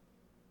Puka.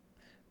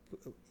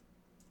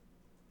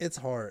 It's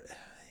hard.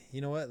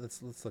 You know what?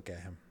 Let's look at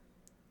him.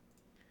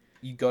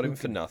 You got him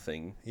for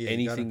nothing. Yeah, you got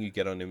Anything him. you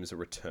get on him is a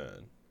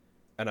return.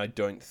 And I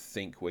don't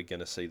think we're going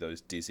to see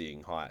those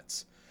dizzying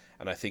heights.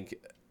 And I think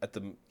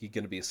you're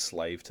going to be a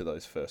slave to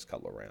those first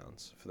couple of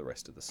rounds for the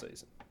rest of the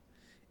season.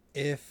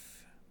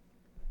 If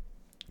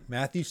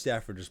Matthew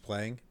Stafford is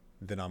playing,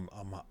 then I'm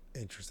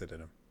interested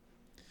in him.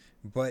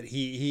 But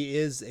he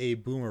is a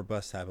boom or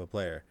bust type of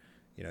player.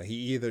 You know, he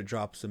either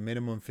drops a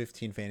minimum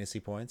 15 fantasy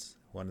points,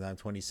 one time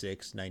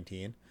 26,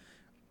 19,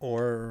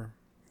 or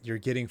you're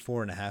getting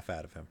 4.5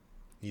 out of him.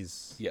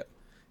 He's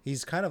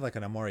kind of like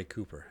an Amari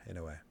Cooper in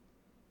a way.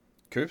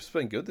 Coop's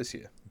been good this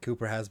year.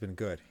 Cooper has been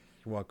good.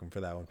 You're welcome for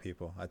that one,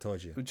 people. I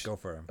told you. Go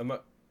for him.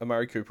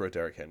 Amari Cooper or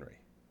Derrick Henry?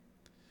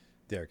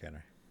 Derrick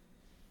Henry.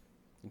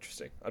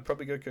 Interesting. I'd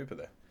probably go Cooper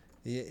there.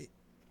 Yeah.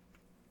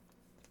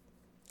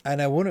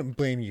 And I wouldn't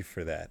blame you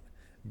for that.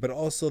 But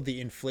also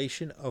the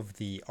inflation of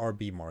the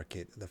RB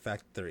market, the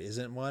fact that there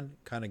isn't one,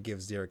 kind of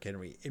gives Derrick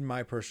Henry, in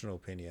my personal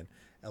opinion,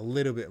 a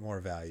little bit more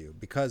value.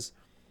 Because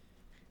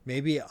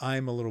maybe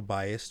I'm a little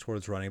biased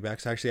towards running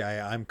backs. Actually,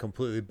 I'm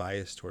completely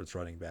biased towards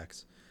running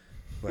backs.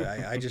 But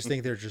I just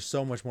think they're just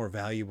so much more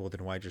valuable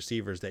than wide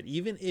receivers that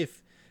even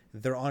if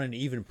they're on an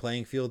even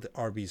playing field,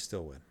 RBs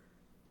still win.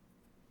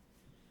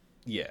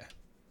 Yeah.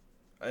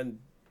 And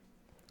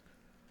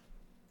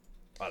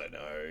I don't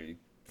know.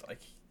 Like,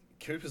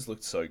 Cooper's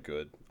looked so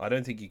good. I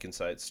don't think you can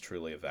say it's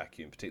truly a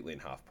vacuum, particularly in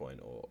half point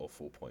or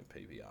full point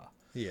PPR.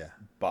 Yeah.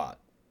 But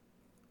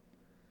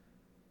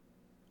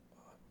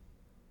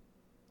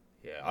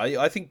yeah,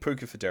 I think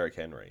Puka for Derrick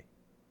Henry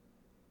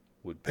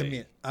would be. I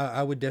mean,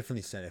 I would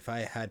definitely send it. If I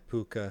had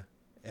Puka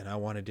and I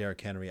wanted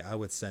Derrick Henry, I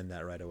would send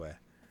that right away.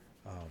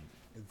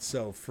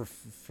 So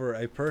for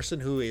a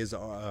person who is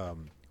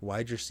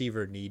wide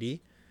receiver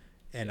needy,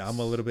 and yes. I'm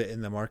a little bit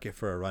in the market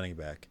for a running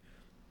back,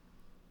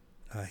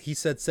 he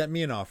said sent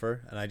me an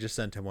offer, and I just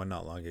sent him one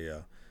not long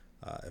ago.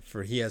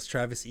 He has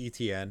Travis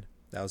Etienne.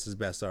 That was his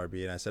best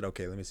RB, and I said,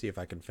 okay, let me see if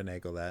I can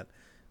finagle that.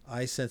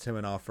 I sent him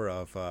an offer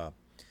of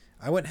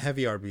I went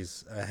heavy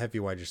RBs, heavy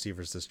wide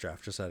receivers this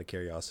draft, just out of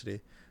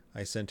curiosity.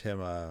 I sent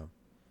him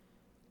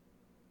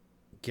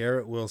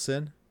Garrett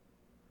Wilson,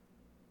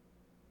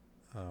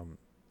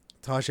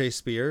 Tajay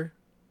Spear,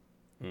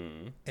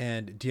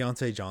 and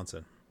Deontay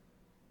Johnson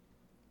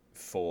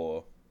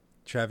for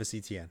Travis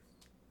Etienne.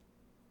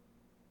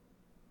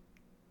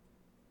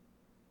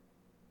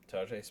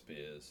 Tajay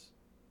Spears,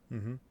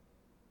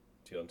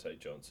 Deontay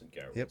Johnson,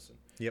 Garrett Wilson.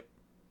 Yep.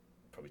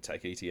 Probably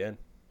take ETN.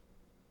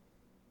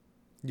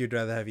 You'd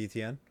rather have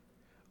ETN?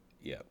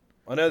 Yeah.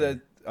 I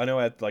know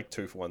I had like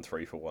 2 for 1,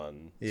 3 for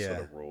 1 sort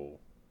of rule.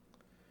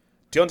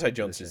 Deontay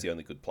Johnson is the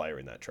only good player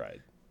in that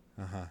trade.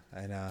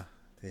 I know.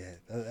 Yeah,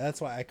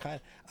 that's why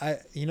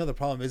the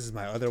problem is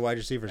my other wide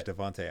receiver is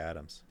Devontae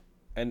Adams.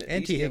 And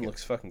ETN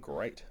looks fucking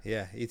great.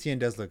 Yeah, ETN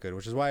does look good,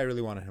 which is why I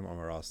really wanted him on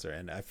my roster.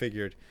 And I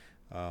figured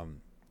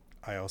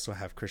I also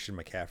have Christian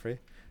McCaffrey,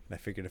 and I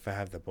figured if I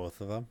have the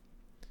both of them,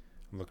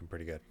 I'm looking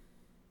pretty good.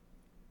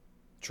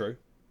 True.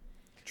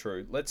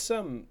 Let's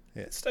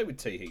stay with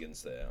T.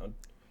 Higgins there.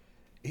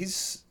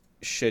 His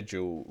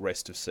schedule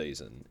rest of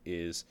season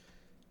is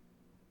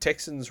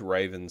Texans,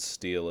 Ravens,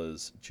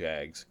 Steelers,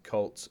 Jags,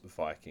 Colts,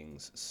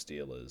 Vikings,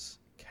 Steelers,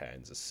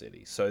 Kansas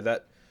City. So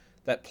that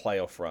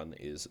playoff run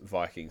is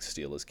Vikings,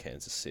 Steelers,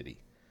 Kansas City.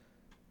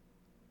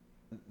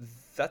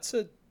 That's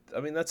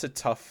a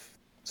tough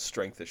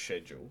strength of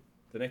schedule.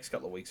 The next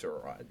couple of weeks are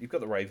all right. You've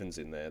got the Ravens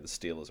in there. The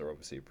Steelers are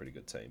obviously a pretty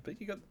good team. But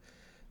you've got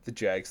the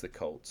Jags, the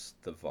Colts,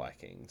 the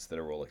Vikings that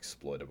are all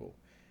exploitable.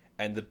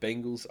 And the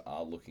Bengals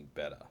are looking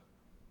better.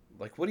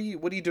 Like, what are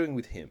you doing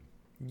with him?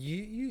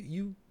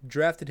 You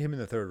drafted him in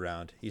the 3rd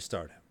round. You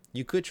start him.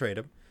 You could trade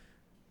him.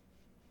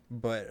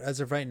 But as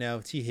of right now,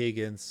 T.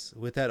 Higgins,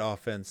 with that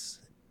offense,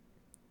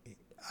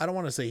 I don't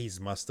want to say he's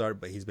must start,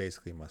 but he's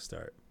basically must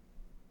start.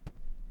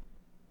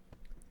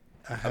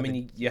 I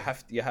mean, you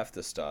have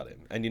to start him,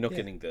 and you're not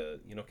getting the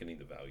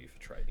value for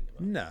trading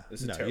him. No,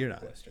 you're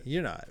not. Question.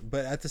 You're not.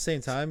 But at the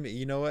same time,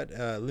 you know what?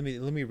 Let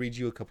me read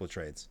you a couple of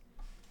trades.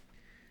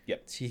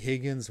 Yep. T.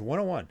 Higgins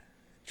 101,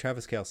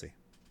 Travis Kelce.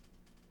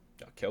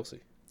 Kelce.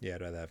 Yeah,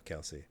 I'd rather have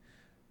Kelce.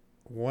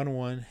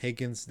 1-1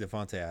 Higgins,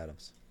 Devontae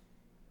Adams.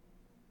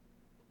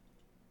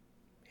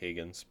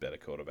 Higgins, better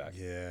quarterback.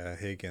 Yeah,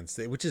 Higgins,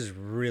 which is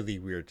really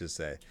weird to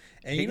say.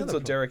 And Higgins or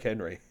Derrick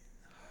Henry?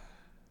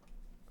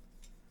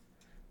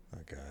 Oh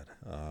God,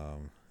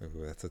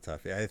 that's a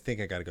toughie. I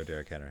think I got to go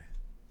Derrick Henry.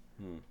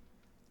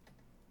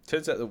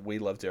 Turns out that we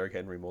love Derrick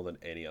Henry more than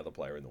any other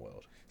player in the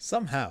world.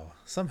 Somehow.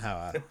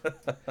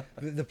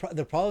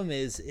 The problem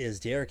is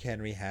Derrick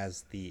Henry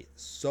has the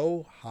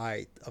so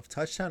high of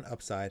touchdown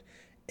upside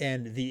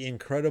and the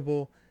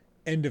incredible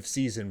end of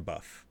season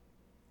buff.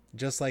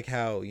 Just like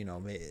how,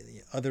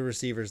 other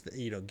receivers,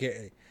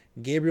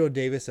 Gabriel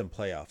Davis in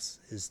playoffs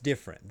is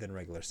different than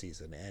regular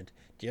season. And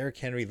Derrick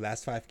Henry,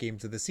 last 5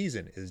 games of the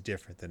season, is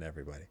different than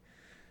everybody.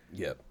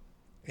 Yep.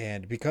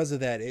 And because of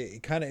that,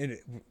 it kind of,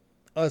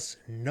 us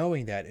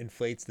knowing that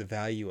inflates the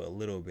value a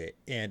little bit.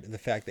 And the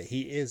fact that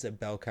he is a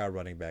bell cow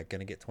running back, going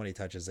to get 20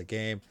 touches a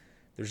game,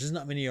 there's just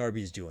not many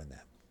RBs doing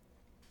that.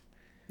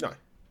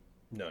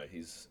 No,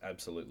 he's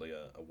absolutely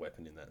a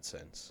weapon in that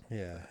sense.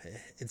 Yeah,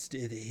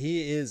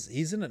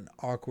 he's in an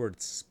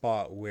awkward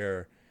spot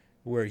where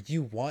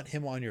you want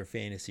him on your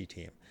fantasy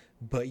team,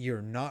 but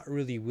you're not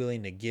really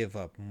willing to give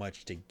up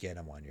much to get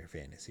him on your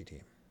fantasy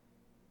team.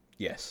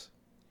 Yes.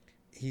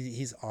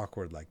 He's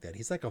awkward like that.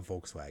 He's like a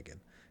Volkswagen.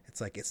 It's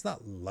like, it's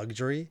not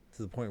luxury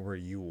to the point where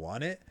you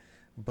want it,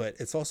 but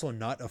it's also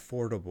not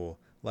affordable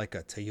like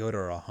a Toyota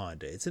or a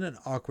Honda. It's in an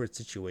awkward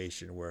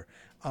situation where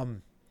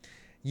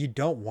you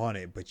don't want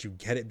it, but you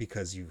get it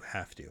because you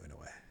have to, in a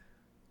way.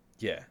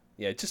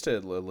 Yeah, just a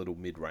little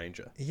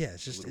mid-ranger. Yeah,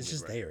 it's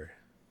just there.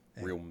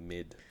 real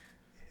mid.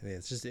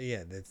 It's just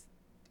that's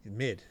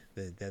mid.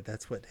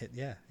 That's what hit.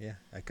 Yeah, yeah.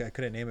 I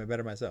couldn't name it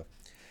better myself.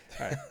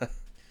 All right.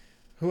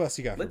 Who else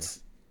you got?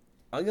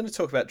 I'm going to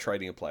talk about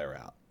trading a player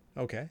out.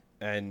 Okay.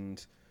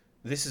 And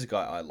this is a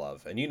guy I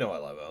love, and you know I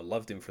love him. I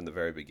loved him from the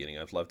very beginning.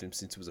 I've loved him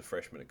since he was a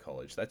freshman at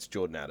college. That's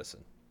Jordan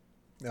Addison.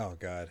 Oh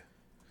God.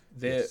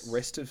 Their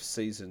rest of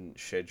season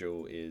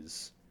schedule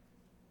is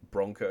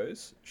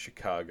Broncos,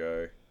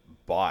 Chicago,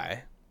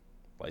 bye,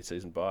 late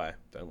season bye.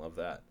 Don't love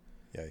that.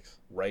 Yikes.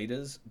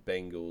 Raiders,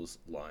 Bengals,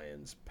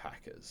 Lions,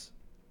 Packers.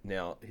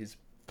 Now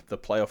the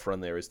playoff run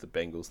there is the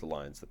Bengals, the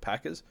Lions, the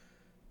Packers.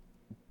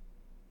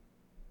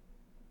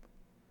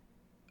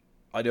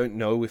 I don't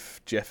know if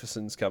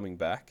Jefferson's coming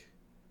back,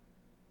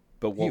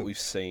 but what we've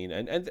seen,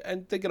 and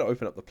they're going to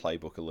open up the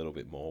playbook a little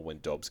bit more when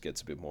Dobbs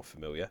gets a bit more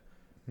familiar.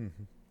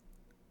 Mm-hmm.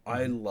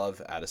 I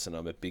love Addison.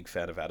 I'm a big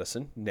fan of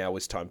Addison. Now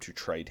it's time to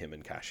trade him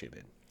and cash him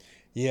in.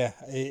 Yeah,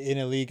 in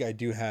a league I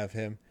do have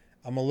him.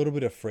 I'm a little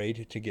bit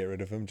afraid to get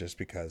rid of him just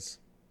because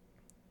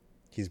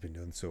he's been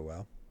doing so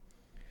well.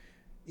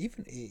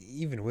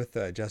 Even with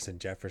Justin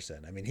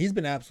Jefferson, I mean, he's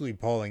been absolutely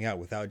balling out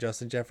without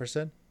Justin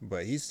Jefferson,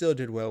 but he still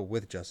did well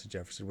with Justin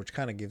Jefferson, which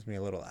kind of gives me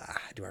a little,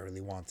 do I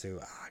really want to?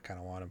 I kind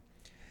of want him.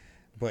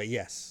 But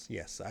yes,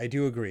 I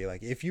do agree.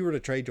 Like, if you were to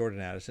trade Jordan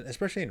Addison,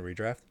 especially in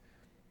redraft,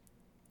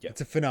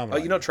 it's a phenomenal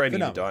idea. You're not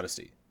trading in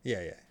Dynasty.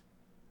 Yeah.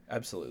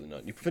 Absolutely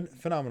not.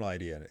 Phenomenal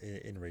idea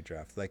in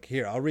redraft. Like,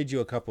 here, I'll read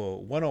you a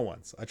couple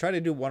 101s. I try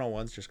to do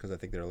 101s just because I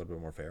think they're a little bit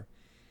more fair.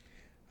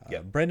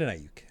 Brandon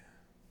Ayuk.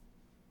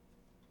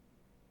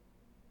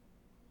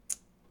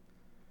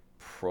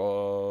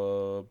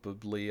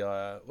 Probably.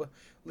 Well,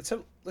 let's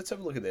have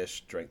a look at their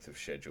strength of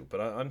schedule.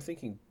 But I'm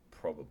thinking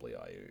probably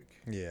Ayuk.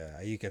 Yeah,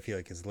 Ayuk I feel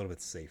like is a little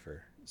bit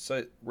safer.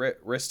 So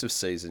rest of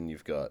season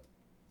you've got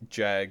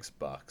Jags,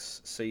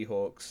 Bucks,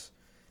 Seahawks,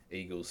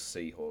 Eagles,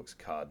 Seahawks,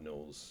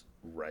 Cardinals,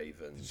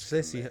 Ravens. Did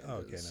you say Seahawks?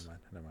 Okay,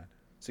 never mind.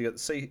 So you got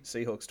the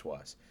Seahawks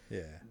twice.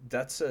 Yeah,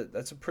 that's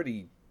a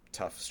pretty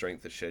tough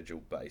strength of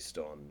schedule based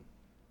on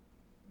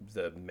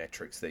the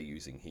metrics they're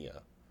using here.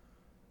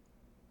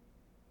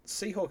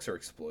 Seahawks are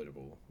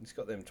exploitable. He's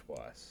got them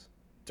twice.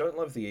 Don't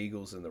love the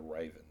Eagles and the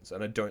Ravens,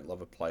 and I don't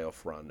love a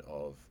playoff run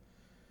of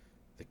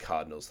the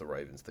Cardinals, the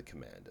Ravens, the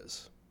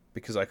Commanders,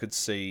 because I could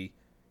see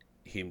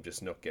him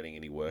just not getting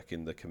any work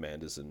in the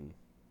Commanders and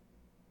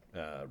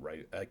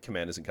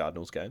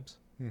Cardinals games.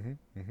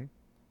 Mm-hmm.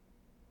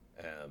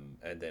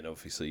 And then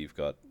obviously you've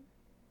got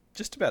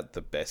just about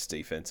the best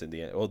defense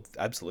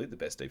absolutely the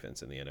best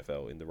defense in the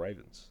NFL in the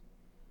Ravens.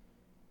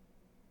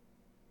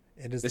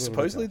 They're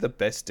supposedly the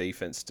best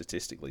defense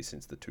statistically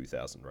since the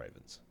 2000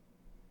 Ravens.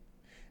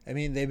 I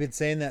mean, they've been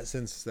saying that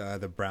since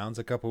the Browns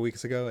a couple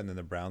weeks ago, and then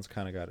the Browns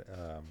kind of got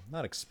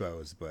not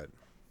exposed, but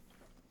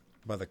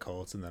by the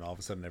Colts, and then all of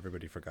a sudden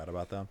everybody forgot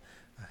about them.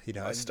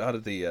 I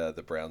started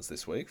the Browns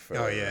this week for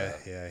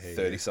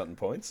 30-something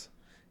points.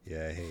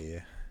 Yeah, I hate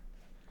you.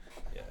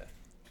 Yeah.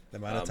 The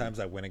amount of times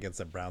I went against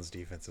the Browns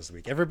defense this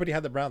week. Everybody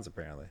had the Browns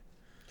apparently.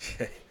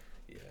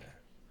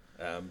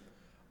 Yeah.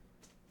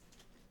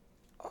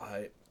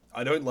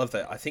 I don't love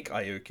that. I think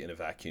Ayuk in a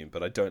vacuum,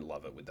 but I don't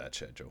love it with that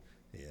schedule.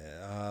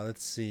 Yeah.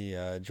 Let's see.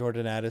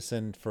 Jordan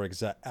Addison for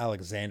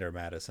Alexander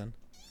Madison.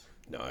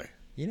 No.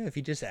 You know, if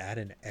you just add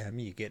an M,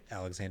 you get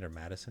Alexander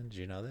Madison. Did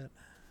you know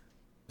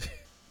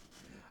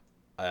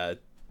that?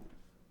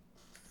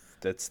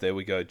 There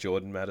we go.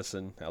 Jordan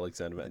Madison,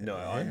 Alexander Madison. No,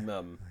 yeah. I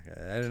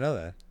didn't know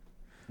that.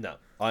 No,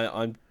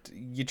 I'm.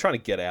 You're trying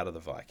to get out of the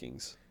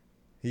Vikings.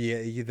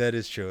 Yeah, that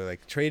is true.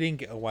 Like,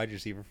 trading a wide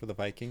receiver for the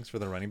Vikings, for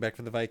the running back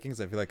for the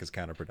Vikings, I feel like is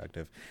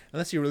counterproductive.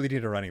 Unless you really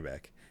need a running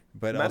back.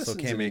 But Madison's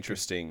also Cam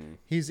Akers.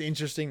 He's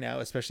interesting now,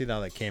 especially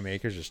now that Cam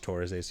Akers just tore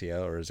his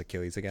ACL or his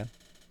Achilles again.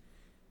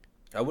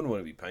 I wouldn't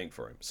want to be paying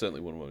for him.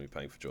 Certainly wouldn't want to be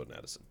paying for Jordan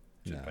Addison.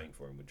 Just paying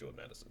for him with Jordan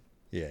Addison.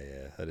 Yeah,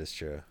 that is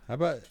true. How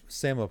about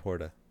Sam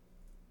Laporta?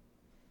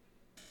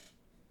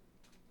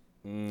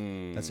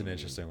 That's an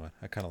interesting one.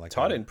 I kind of like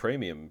tight end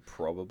premium,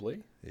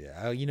 probably.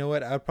 Yeah, you know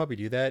what? I would probably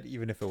do that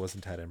even if it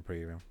wasn't tight end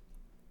premium.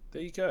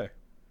 There you go.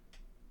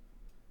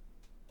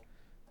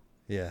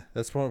 Yeah,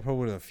 that's probably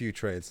one of the few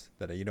trades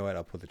that, you know what,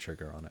 I'll pull the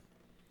trigger on it.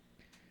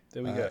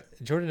 There we go.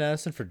 Jordan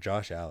Addison for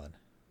Josh Allen.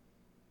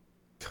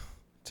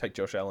 Take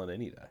Josh Allen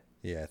any day.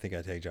 Yeah, I think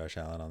I'd take Josh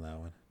Allen on that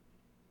one.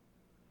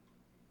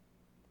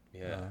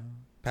 Yeah.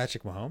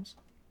 Patrick Mahomes?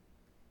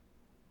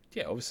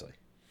 Yeah, obviously.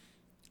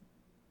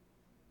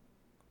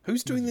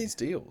 Who's doing these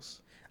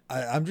deals?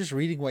 I'm just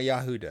reading what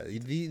Yahoo does.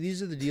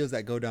 These are the deals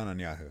that go down on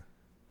Yahoo.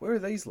 Where are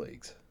these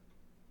leagues?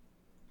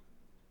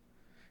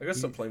 I gotta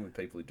stop playing with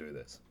people who do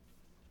this.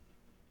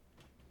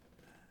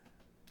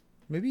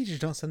 Maybe you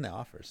just don't send the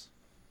offers.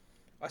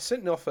 I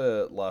sent an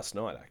offer last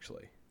night,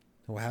 actually.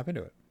 What happened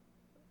to it?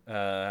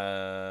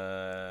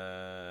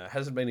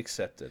 Hasn't been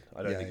accepted.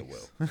 I don't think it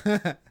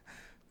will.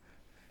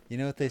 You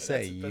know what they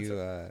say?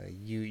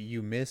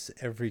 You miss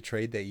every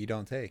trade that you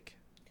don't take.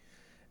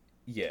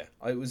 Yeah,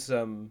 I was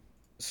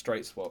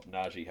straight swap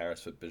Najee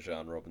Harris for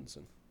Bijan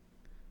Robinson.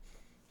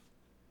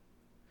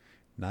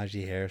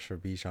 Najee Harris for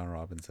Bijan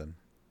Robinson.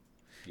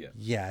 Yeah.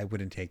 Yeah, I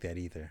wouldn't take that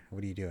either.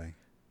 What are you doing?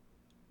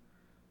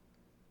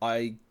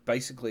 I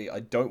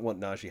don't want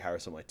Najee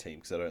Harris on my team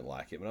because I don't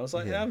like him. And I was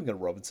like, Yeah. I'm going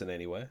to Robinson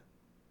anyway.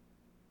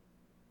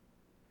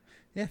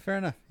 Yeah, fair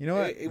enough. You know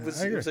what? It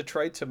was I agree. a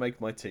trade to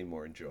make my team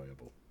more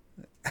enjoyable.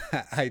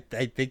 I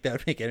think that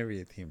would make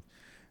every team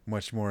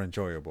much more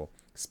enjoyable.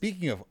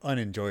 Speaking of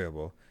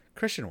unenjoyable,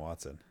 Christian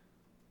Watson.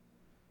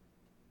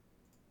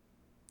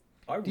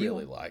 I Do you-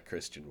 really like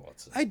Christian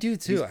Watson. I do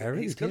too. I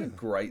really He's got do. a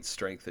great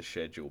strength of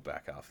schedule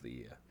back half of the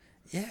year.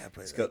 Yeah,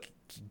 but got- like,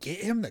 get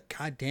him the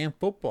goddamn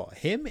football.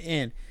 Him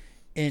and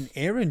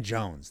Aaron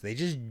Jones, they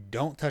just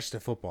don't touch the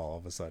football all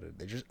of a sudden.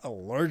 They're just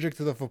allergic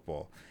to the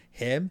football.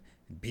 Him,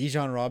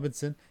 Bijan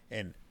Robinson,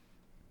 and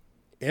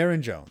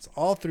Aaron Jones,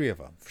 all three of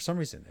them, for some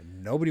reason,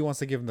 nobody wants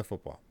to give him the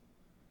football.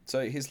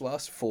 So his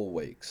last 4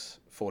 weeks,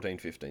 14,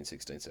 15,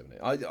 16, 17.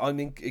 I'm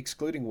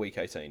excluding week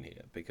 18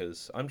 here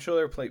because I'm sure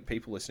there are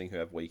people listening who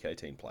have week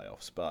 18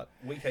 playoffs, but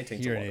week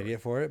 18 You're an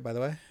idiot for it, by the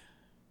way.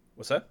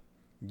 What's that?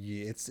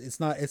 Yeah, it's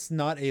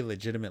not a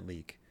legitimate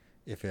league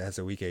if it has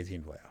a week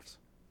 18 playoffs.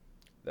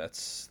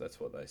 That's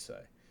what they say.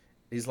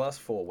 His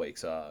last 4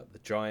 weeks are the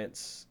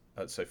Giants.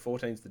 So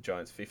 14's the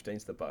Giants,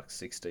 15's the Bucks,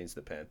 16's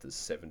the Panthers,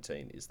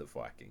 17 is the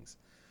Vikings.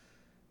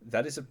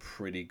 That is a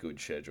pretty good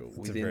schedule.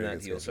 That's Within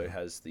that, he also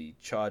has the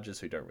Chargers,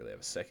 who don't really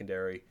have a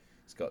secondary.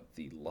 He's got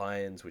the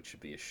Lions, which should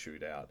be a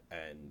shootout,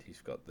 and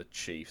he's got the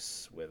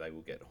Chiefs, where they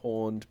will get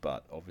horned,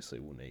 but obviously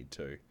will need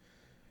to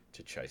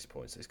chase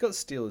points. He's got the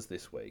Steelers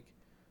this week.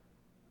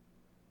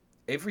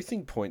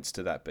 Everything points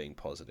to that being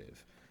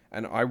positive,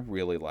 and I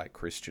really like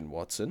Christian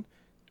Watson.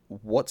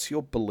 What's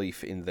your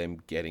belief in them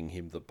getting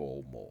him the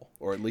ball more,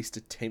 or at least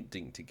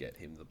attempting to get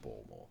him the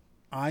ball more?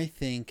 I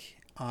think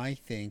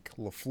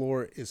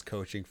LaFleur is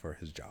coaching for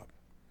his job.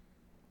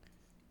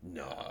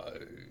 No.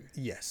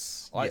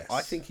 Yes.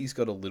 I think he's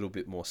got a little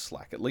bit more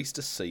slack, at least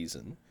a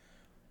season,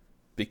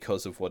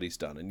 because of what he's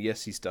done. And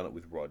yes, he's done it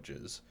with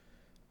Rodgers,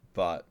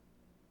 but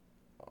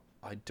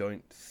I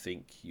don't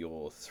think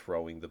you're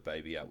throwing the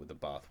baby out with the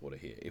bathwater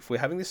here. If we're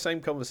having the same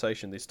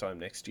conversation this time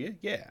next year,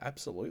 yeah,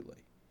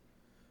 absolutely.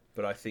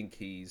 But I think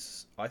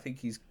he's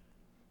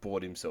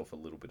bought himself a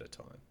little bit of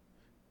time.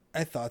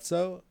 I thought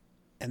so,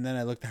 and then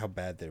I looked at how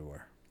bad they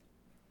were,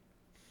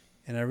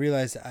 and I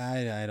realized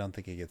I don't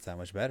think it gets that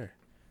much better.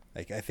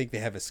 Like, I think they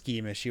have a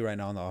scheme issue right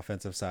now on the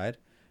offensive side,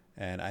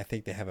 and I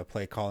think they have a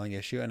play calling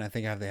issue, and I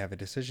think they have a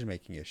decision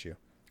making issue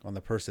on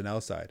the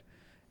personnel side,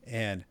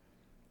 and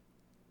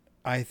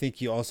I think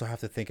you also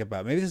have to think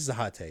about, maybe this is a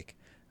hot take,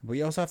 but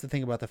you also have to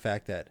think about the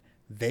fact that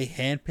they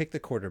handpicked the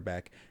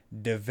quarterback,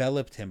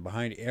 developed him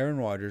behind Aaron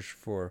Rodgers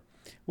for,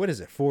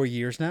 4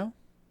 years now?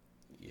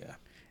 Yeah.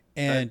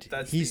 And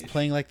That's he's the issue.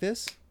 playing like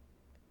this?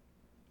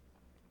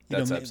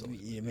 That's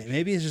absolutely the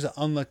Maybe it's just an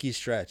unlucky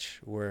stretch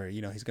where,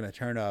 he's going to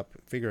turn up,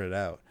 figure it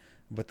out.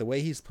 But the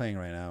way he's playing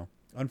right now,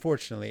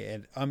 unfortunately,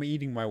 and I'm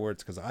eating my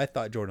words because I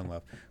thought Jordan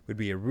Love would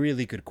be a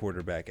really good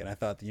quarterback. And I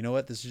thought, you know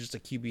what, this is just a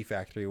QB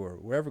factory where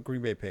wherever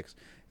Green Bay picks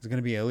is going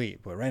to be elite.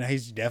 But right now,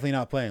 he's definitely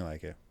not playing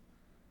like it.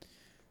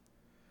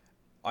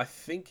 I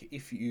think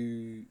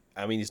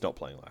he's not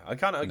playing like, I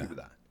can't argue with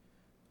that.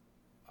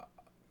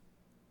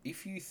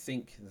 If you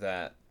think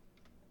that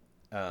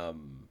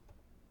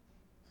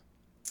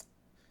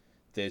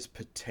there's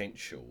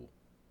potential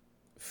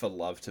for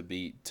Love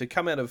to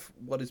come out of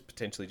what is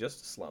potentially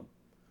just a slump,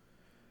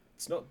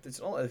 it's not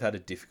like they've had a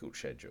difficult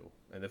schedule,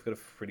 and they've got a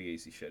pretty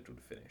easy schedule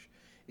to finish.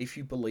 If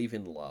you believe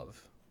in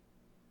Love,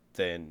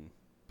 then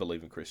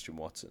believe in Christian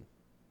Watson,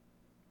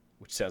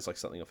 which sounds like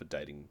something off a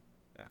dating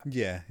app.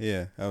 Yeah.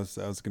 I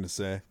was gonna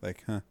say,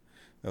 like, that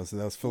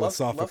was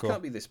philosophical. Love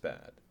can't be this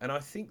bad, and I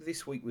think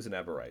this week was an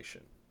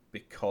aberration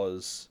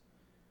because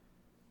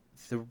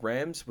the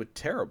Rams were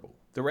terrible.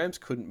 The Rams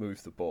couldn't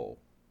move the ball,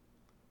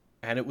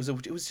 and it was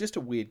just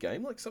a weird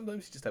game. Like,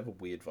 sometimes you just have a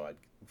weird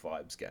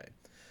vibes game.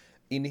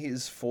 In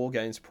his 4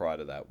 games prior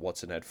to that,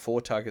 Watson had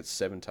 4 targets,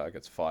 7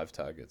 targets, 5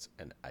 targets,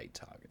 and 8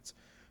 targets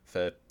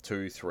for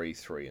 2, 3,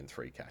 3, and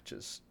 3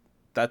 catches.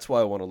 That's why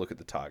I want to look at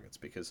the targets,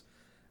 because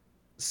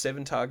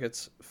 7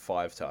 targets,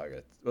 5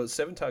 targets. Well,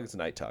 7 targets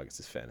and 8 targets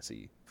is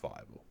fantasy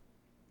viable.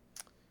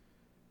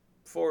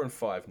 4 and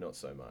 5, not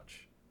so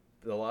much.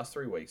 The last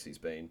 3 weeks, he's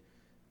been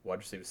wide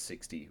receiver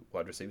 60,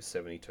 wide receiver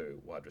 72,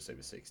 wide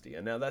receiver 60.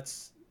 And now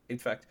that's, in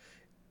fact,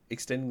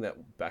 extending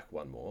that back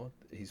one more,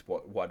 he's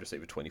wide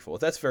receiver 24.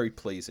 That's very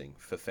pleasing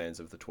for fans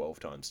of the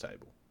 12 times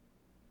table.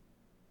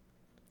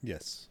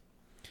 Yes.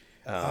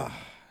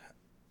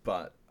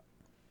 But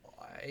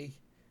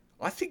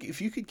I think if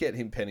you could get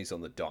him pennies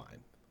on the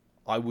dime,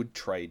 I would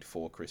trade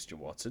for Christian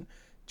Watson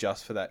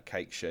just for that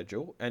cake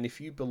schedule. And if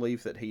you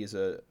believe that he is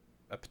a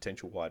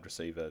potential wide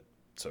receiver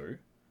too,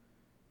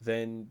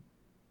 then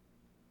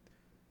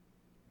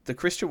the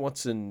Christian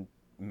Watson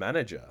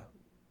manager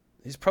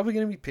is probably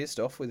going to be pissed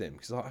off with him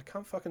because I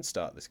can't fucking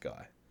start this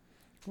guy.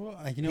 Well,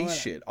 He's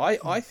shit.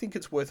 I think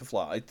it's worth a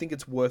fly. I think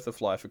it's worth a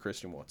fly for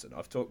Christian Watson.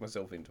 I've talked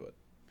myself into it.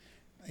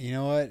 You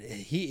know what?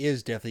 He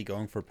is definitely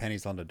going for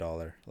pennies on the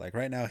dollar. Like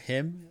right now,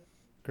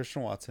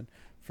 Christian Watson,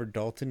 for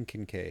Dalton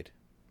Kincaid.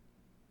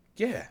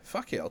 Yeah,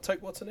 fuck yeah, I'll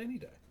take Watson any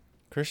day.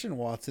 Christian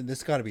Watson,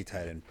 this got to be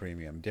tight end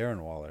premium.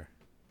 Darren Waller.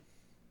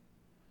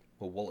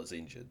 Well, Waller's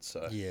injured,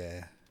 so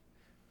Yeah.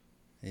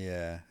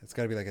 Yeah. It's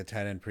got to be like a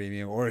tight end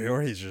premium,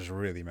 or he's just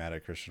really mad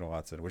at Christian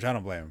Watson, which I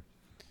don't blame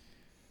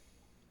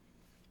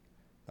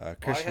him.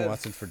 Christian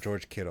Watson for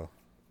George Kittle.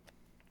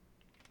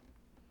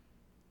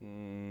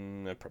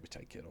 I'd probably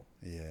take Kittle.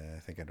 Yeah, I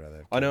think I'd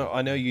rather. I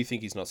know you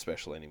think he's not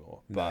special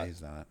anymore, but no,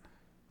 he's not.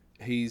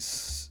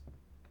 He's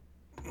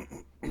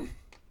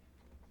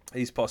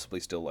possibly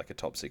still like a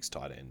top 6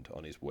 tight end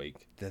on his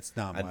week. That's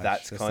not and much.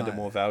 that's kind of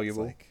more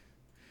valuable.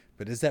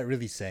 But is that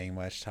really saying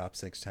much? Top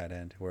 6 tight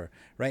end, where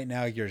right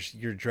now you're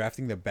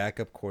drafting the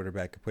backup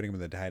quarterback and putting him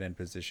in the tight end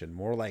position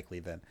more likely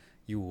than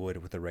you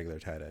would with a regular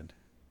tight end.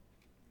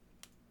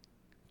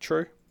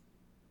 True.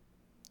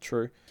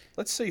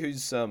 Let's see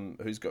who's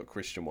got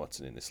Christian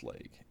Watson in this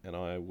league, and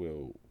I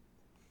will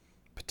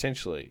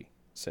potentially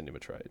send him a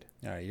trade.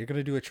 All right, you're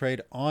gonna do a trade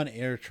on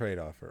air trade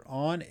offer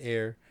on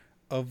air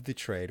of the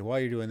trade. While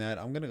you're doing that,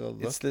 I'm gonna go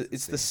look.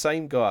 It's the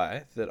same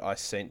guy that I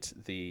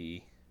sent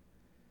the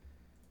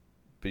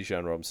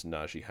Bijan Robinson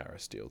Najee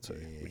Harris deal to,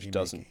 which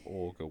doesn't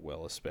augur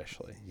well,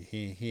 especially.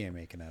 He ain't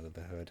making out of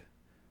the hood.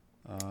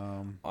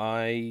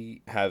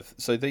 I have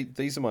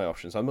these are my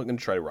options. I'm not going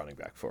to trade a running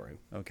back for him.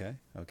 Okay,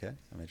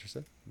 I'm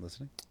interested. I'm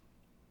listening.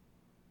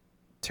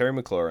 Terry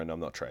McLaurin, I'm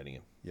not trading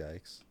him.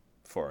 Yikes.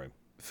 For him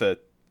for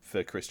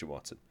Christian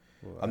Watson.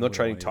 Well, I'm not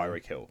trading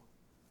Tyreek Hill.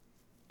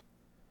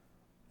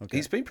 Okay.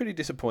 He's been pretty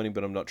disappointing,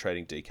 but I'm not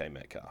trading DK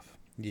Metcalf.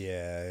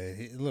 Yeah,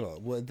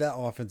 that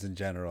offense in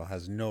general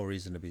has no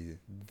reason to be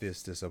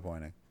this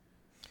disappointing.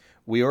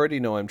 We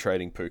already know I'm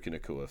trading Puka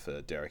Nacua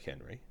for Derrick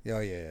Henry. Oh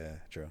yeah,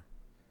 true.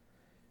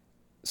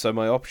 So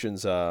my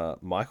options are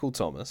Michael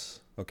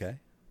Thomas. Okay.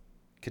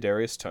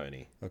 Kadarius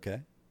Toney.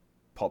 Okay.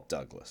 Pop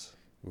Douglas.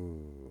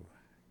 Ooh.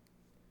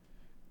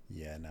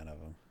 Yeah, none of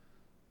them.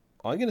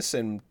 I'm going to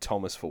send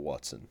Thomas for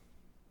Watson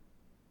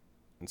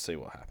and see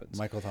what happens.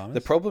 Michael Thomas?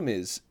 The problem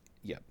is,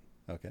 yep.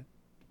 Okay.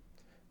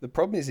 The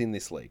problem is in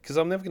this league, because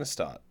I'm never going to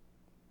start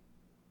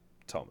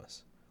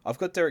Thomas. I've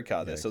got Derek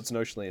Carr there, so it's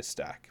notionally a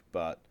stack.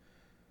 But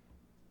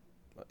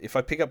if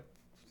I pick up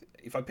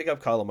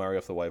Kyler Murray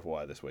off the waiver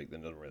wire this week, then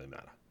it doesn't really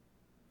matter.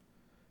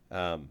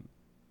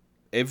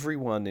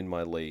 Everyone in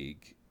my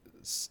league,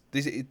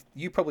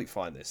 you probably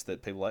find this,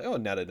 that people are like, oh,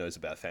 Nada knows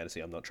about fantasy.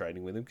 I'm not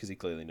trading with him because he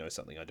clearly knows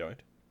something I don't.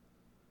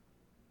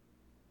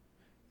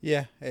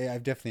 Yeah,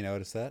 I've definitely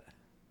noticed that.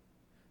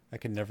 I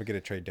can never get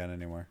a trade done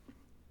anymore.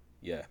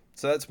 Yeah,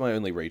 so that's my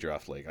only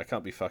redraft league. I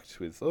can't be fucked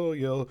with, oh,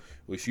 yeah, well,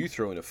 if you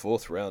throw in a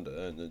 4th rounder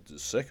and a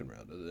 2nd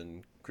rounder,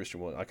 then Christian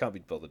Watson. I can't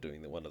be bothered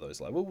doing one of those.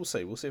 Like, well, we'll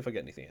see. We'll see if I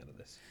get anything out of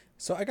this.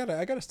 So I got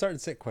a start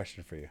and sit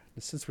question for you.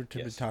 Since we're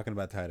talking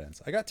about tight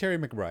ends, I got Terry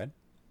McBride,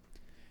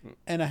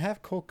 and I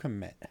have Cole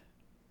Kmet.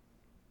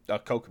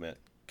 Cole Kmet.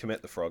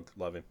 Kmet the Frog.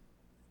 Love him.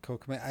 Cole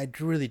Kmet. I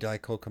really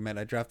like Cole Kmet.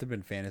 I drafted him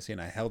in fantasy,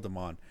 and I held him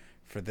on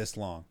for this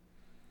long.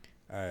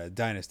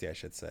 Dynasty, I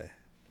should say.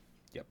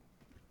 Yep.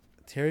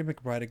 Terry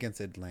McBride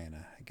against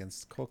Atlanta,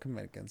 against Cole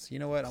Kmet, against... You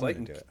know what? I'm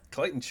going to do it.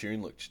 Clayton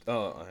Tune looked...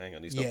 Oh, hang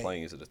on. He's not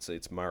playing, is it?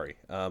 It's Murray.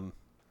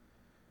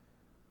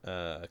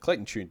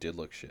 Clayton Tune did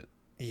look shit.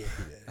 Yeah,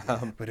 he did.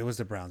 Yeah. But it was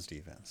the Browns'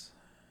 defense.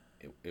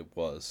 It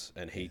was,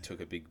 and he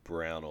took a big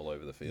brown all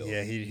over the field.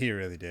 Yeah, he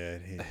really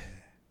did.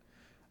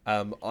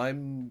 I'm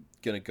going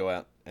to go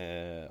out...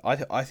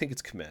 I think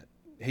it's Kmet.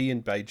 He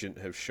and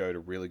Bajent have showed a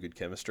really good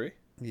chemistry.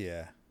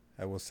 Yeah,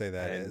 I will say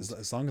that.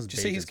 As long as... Did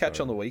you see his catch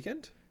on the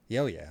weekend?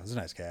 Yeah, it was a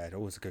nice catch. It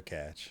was a good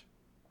catch.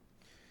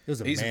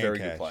 He's a very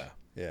good player.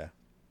 Yeah.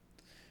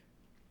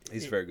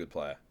 He's a very good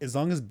player. As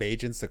long as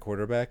Bajent's the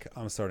quarterback,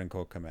 I'm starting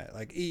Cole Kmet.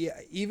 Like,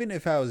 even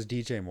if I was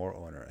DJ Moore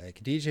owner,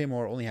 like DJ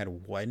Moore only had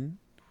 1,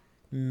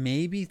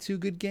 maybe 2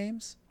 good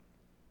games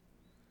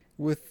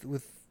with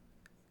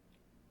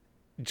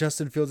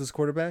Justin Fields as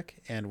quarterback,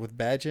 and with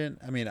Bajent,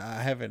 I mean,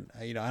 I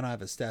don't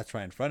have his stats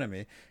right in front of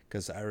me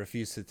because I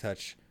refuse to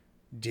touch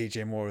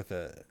DJ Moore with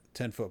a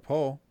 10-foot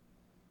pole.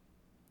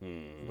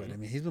 But I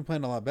mean, he's been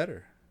playing a lot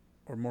better,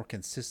 or more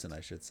consistent,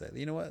 I should say.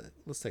 You know what?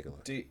 Let's take a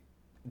look.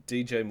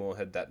 DJ Moore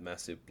had that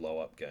massive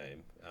blow-up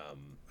game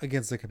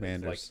against the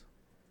Commanders.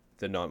 Like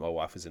the night my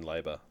wife was in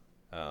labor,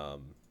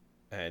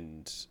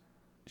 and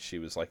she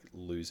was like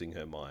losing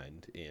her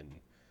mind in,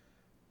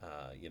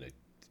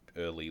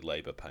 early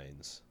labor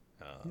pains.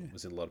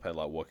 Was in a lot of pain,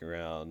 like walking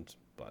around,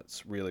 but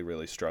it's really,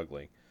 really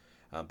struggling.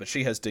 But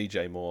she has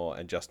DJ Moore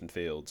and Justin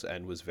Fields,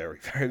 and was very,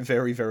 very,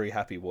 very, very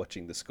happy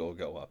watching the score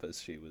go up, as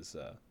she was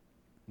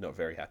not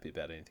very happy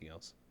about anything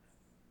else.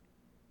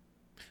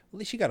 At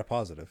least she got a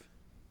positive.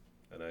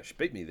 I know. She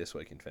beat me this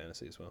week in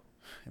fantasy as well.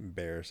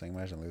 Embarrassing.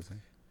 Imagine losing.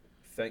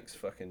 Thanks,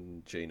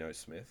 fucking Geno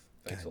Smith.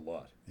 Thanks a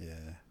lot. Yeah.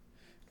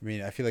 I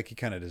mean, I feel like you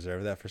kind of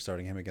deserve that for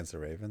starting him against the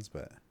Ravens,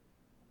 but...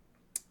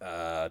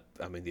 I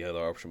mean, the other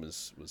option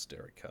was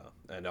Derek Carr.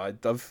 And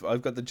I've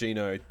got the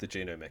Geno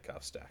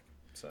Metcalf stack.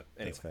 So,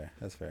 anyway.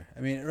 That's fair.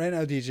 I mean, right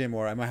now, DJ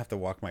Moore, I might have to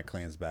walk my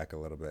claims back a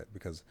little bit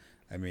because,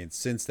 I mean,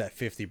 since that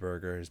 50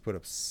 burger, he's put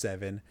up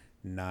 7,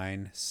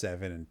 9,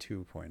 7, and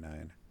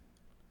 2.9.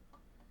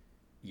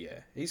 Yeah,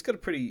 he's got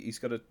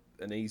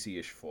an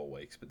easy-ish 4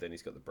 weeks, but then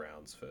he's got the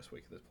Browns first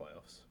week of the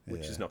playoffs,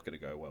 which is not going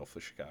to go well for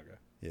Chicago.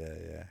 Yeah,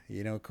 yeah.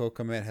 You know, Cole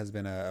Kmet has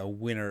been a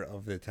winner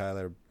of the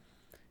Tyler,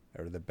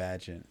 or the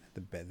Bagent,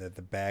 the Bag'em,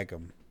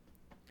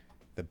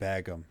 the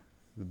Bag'em,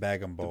 the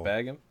Bag'em Bowl. The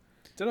Bag'em?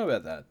 Don't know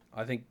about that.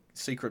 I think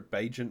Secret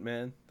Bagent,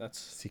 man. That's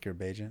Secret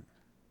Bagent.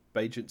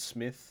 Bagent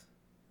Smith.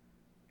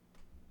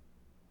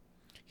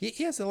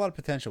 He has a lot of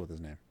potential with his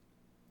name.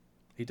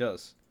 He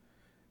does.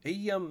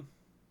 He I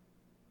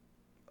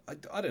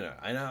don't know.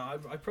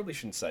 I probably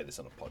shouldn't say this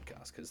on a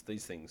podcast because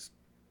these things,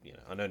 you know,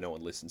 I know no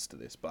one listens to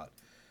this, but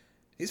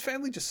his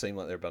family just seem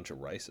like they're a bunch of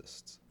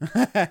racists.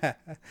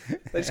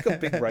 They just got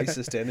big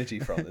racist energy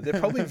from them. They're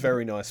probably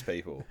very nice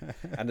people,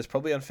 and it's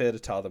probably unfair to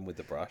tar them with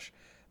the brush.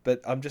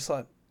 But I'm just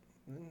like,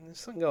 there's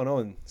something going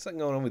on. Something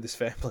going on with this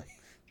family.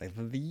 Like,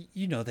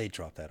 you know, they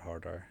dropped that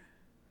hard R.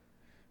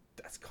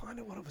 That's kind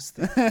of what I was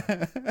thinking.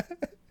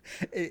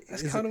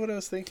 That's kind of what I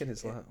was thinking.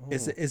 It's like, oh.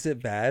 Is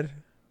it bad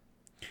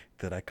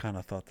that I kind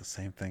of thought the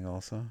same thing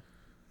also?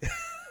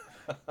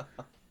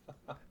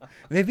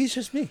 Maybe it's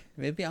just me.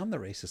 Maybe I'm the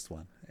racist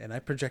one, and I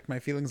project my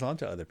feelings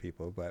onto other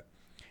people. But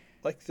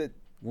like the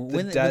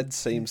dad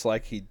seems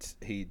like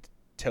he'd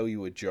tell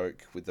you a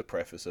joke with the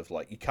preface of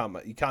like, you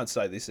can't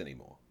say this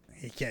anymore.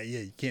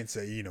 You can't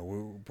say, you know,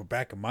 we're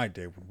back in my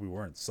day when we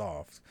weren't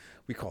soft.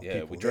 We called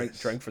people we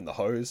drank from the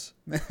hose.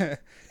 Drank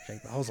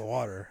the hose of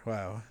water.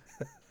 Wow.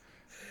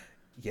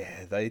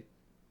 Yeah, they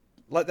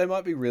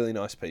might be really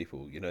nice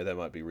people. You know, they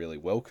might be really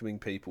welcoming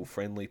people,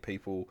 friendly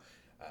people,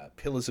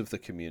 pillars of the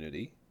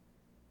community.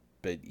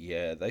 But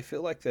yeah, they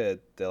feel like they're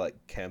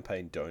like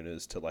campaign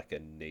donors to like a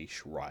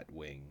niche right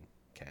wing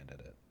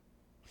candidate.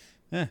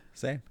 Yeah,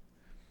 same.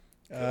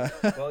 Well,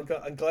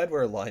 I'm glad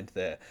we're aligned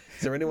there.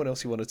 Is there anyone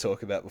else you want to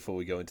talk about before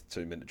we go into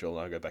 2-minute drill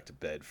and I go back to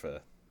bed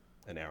for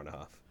an hour and a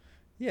half?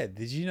 Yeah,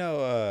 did you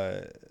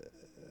know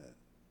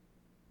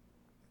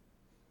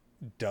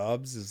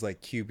Dobbs is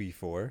like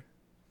QB4?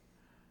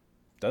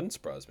 Doesn't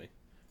surprise me.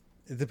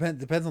 It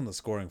depends on the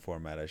scoring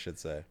format, I should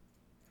say.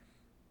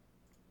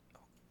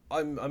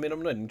 I'm not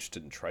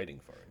interested in trading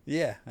for him.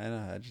 Yeah, I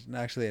know.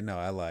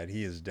 I lied.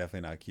 He is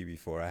definitely not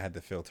QB4. I had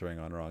the filtering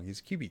on wrong. He's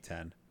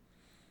QB10.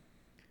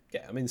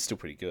 Yeah, I mean, it's still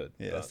pretty good.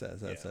 Yeah, that's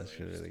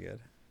actually really good.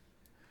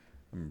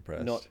 I'm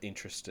impressed. Not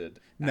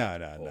interested. No.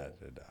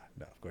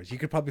 Of course, you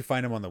could probably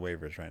find him on the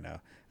waivers right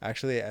now.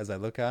 Actually, as I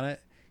look on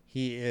it,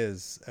 he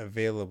is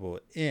available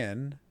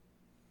in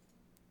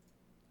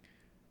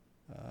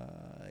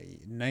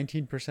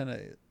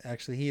 19%.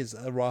 Actually, he is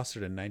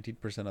rostered in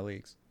 19% of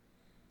leagues.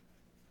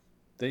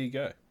 There you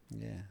go.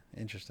 Yeah,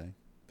 interesting.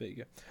 There you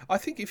go. I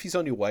think if he's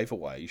on your waiver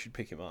wire, you should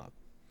pick him up.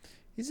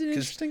 He's an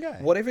interesting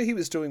guy. Whatever he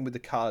was doing with the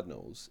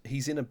Cardinals,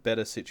 he's in a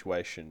better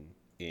situation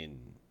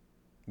in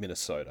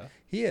Minnesota.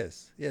 He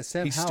is. Yeah,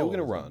 Sam He's Howell still going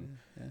to run.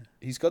 Yeah.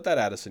 He's got that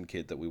Addison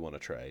kid that we want to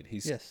trade.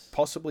 He's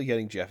possibly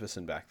getting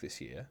Jefferson back this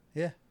year.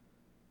 Yeah.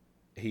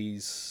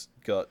 He's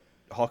got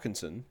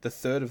Hawkinson, the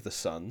third of the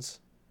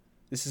Sons.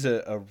 This is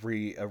a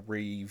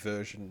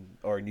version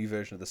or a new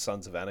version of the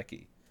Sons of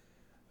Anarchy,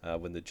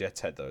 when the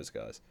Jets had those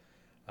guys.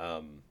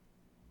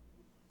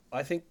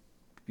 I think,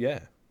 yeah,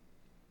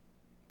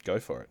 go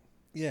for it.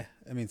 Yeah,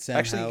 I mean, Sam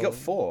Actually, Howell... you got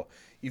 4.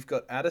 You've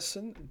got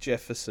Addison,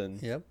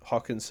 Jefferson,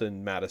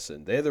 Hawkinson,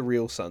 Madison. They're the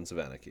real Sons of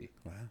Anarchy.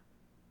 Wow.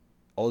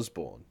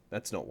 Osborne,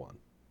 that's not one.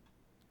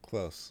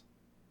 Close.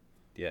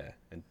 Yeah,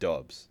 and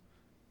Dobbs.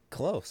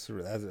 Close.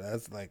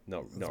 That's like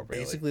not really.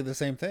 Basically the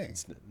same thing.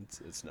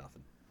 It's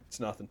nothing.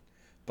 It's nothing.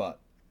 But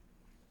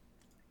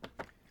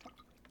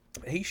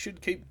he's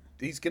going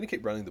to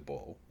keep running the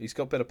ball. He's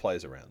got better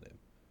players around him.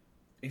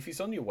 If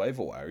he's on your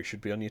waiver wire, he should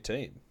be on your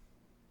team.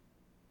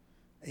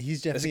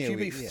 He's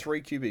definitely as a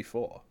QB3,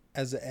 QB4.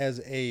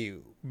 As a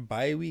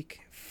bye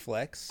week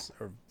flex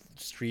or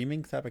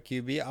streaming type of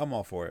QB, I'm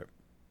all for it.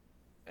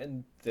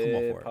 And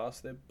they're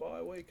past their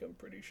bye week, I'm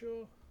pretty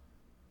sure.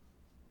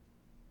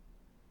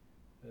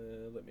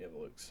 Let me have a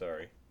look.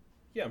 Sorry.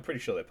 Yeah, I'm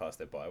pretty sure they're past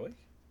their bye week.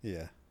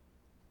 Yeah.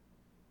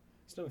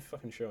 It's not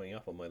fucking showing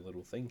up on my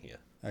little thing here.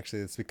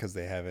 Actually, it's because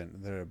they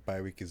haven't. Their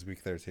bye week is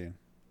week 13.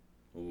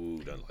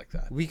 Ooh, don't like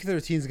that. Week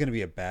 13 is going to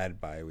be a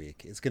bad bye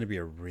week. It's going to be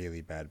a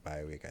really bad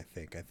bye week, I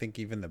think. I think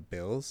even the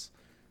Bills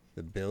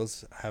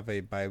have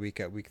a bye week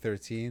at week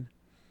 13.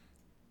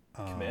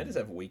 Commanders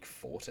have week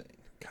 14.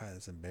 God,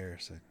 that's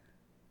embarrassing.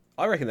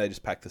 I reckon they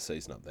just packed the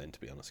season up then, to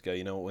be honest. Go,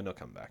 you know what? We're not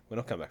coming back. We're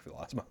not coming back for the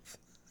last month.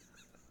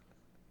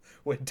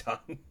 We're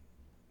done.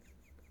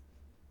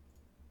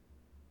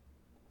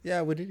 Yeah,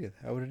 I wouldn't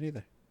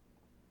either.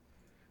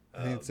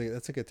 I think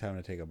that's a good time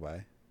to take a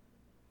bye.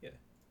 Yeah.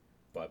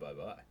 Bye.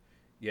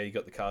 Yeah, you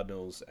got the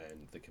Cardinals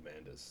and the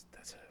Commanders.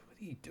 What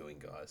are you doing,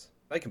 guys?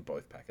 They can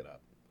both pack it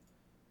up.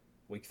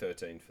 Week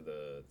 13 for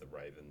the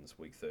Ravens.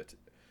 Week 13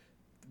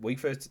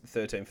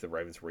 for the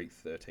Ravens. Week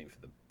 13 for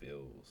the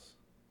Bills.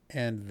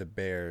 And the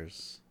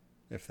Bears,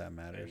 if that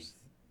matters.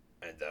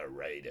 And the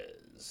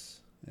Raiders.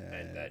 Yeah,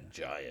 and the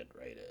Giant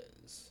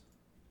Raiders.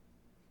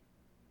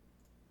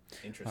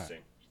 Interesting.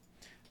 Right.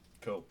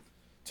 Cool.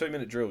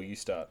 2-minute drill, you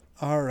start.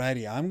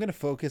 Alrighty, I'm going to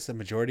focus a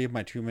majority of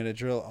my 2-minute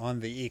drill on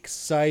the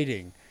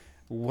exciting,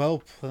 well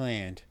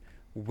planned,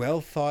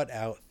 well thought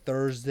out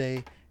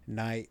Thursday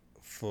night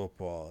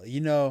football.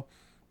 You know,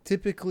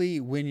 typically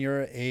when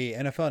you're a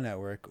NFL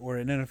network or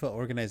an NFL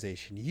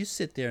organization, you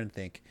sit there and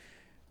think,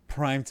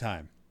 prime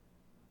time,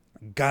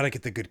 gotta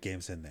get the good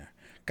games in there,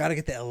 gotta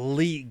get the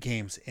elite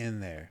games in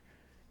there.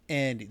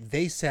 And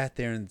they sat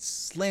there and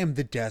slammed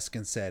the desk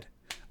and said,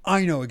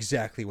 I know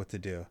exactly what to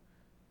do.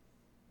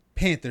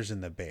 Panthers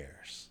and the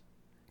Bears.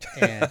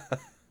 And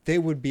they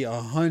would be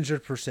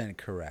 100%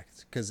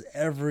 correct because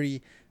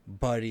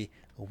everybody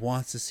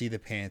wants to see the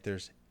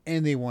Panthers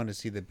and they want to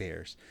see the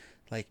Bears.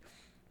 Like,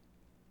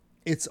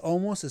 it's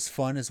almost as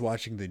fun as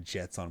watching the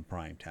Jets on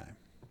prime time.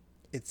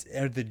 It's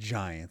the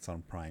Giants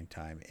on prime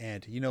time.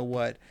 And you know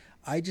what?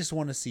 I just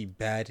want to see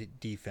bad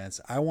defense.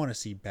 I want to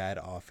see bad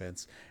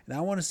offense. And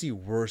I want to see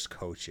worse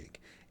coaching.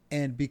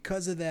 And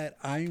because of that,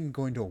 I'm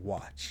going to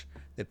watch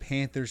the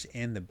Panthers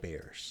and the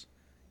Bears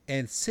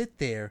and sit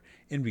there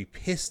and be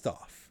pissed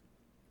off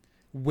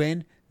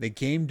when the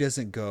game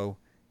doesn't go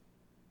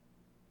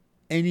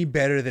any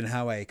better than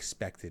how I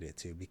expected it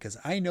to, because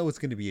I know it's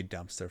going to be a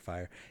dumpster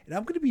fire. And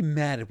I'm going to be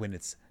mad when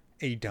it's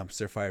a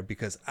dumpster fire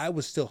because I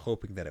was still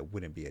hoping that it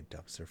wouldn't be a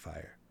dumpster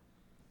fire.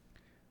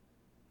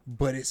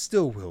 But it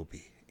still will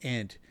be.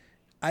 And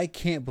I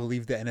can't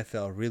believe the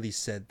NFL really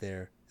sat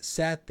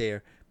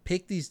there,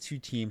 picked these two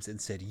teams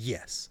and said,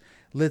 yes,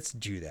 let's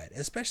do that.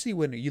 Especially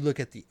when you look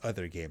at the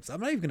other games.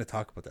 I'm not even going to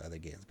talk about the other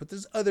games, but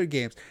there's other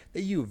games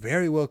that you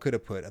very well could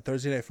have put a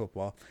Thursday Night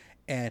Football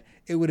and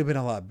it would have been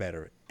a lot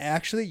better.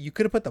 Actually, you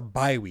could have put the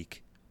bye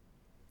week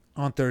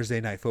on Thursday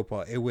Night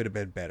Football. It would have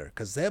been better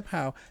because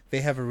somehow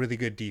they have a really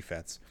good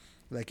defense.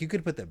 Like, you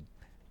could put the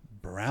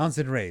Browns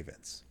and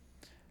Ravens,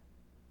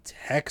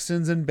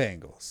 Texans and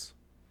Bengals,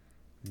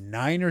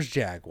 Niners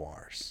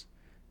Jaguars,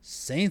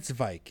 Saints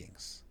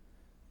Vikings.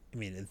 I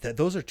mean,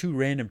 those are two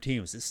random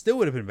teams. It still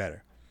would have been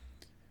better.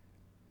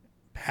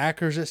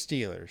 Packers at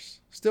Steelers.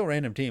 Still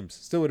random teams.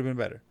 Still would have been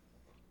better.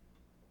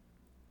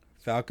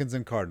 Falcons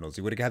and Cardinals.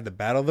 You would have had the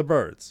Battle of the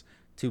Birds.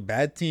 Two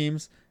bad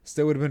teams.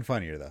 Still would have been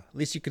funnier, though. At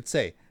least you could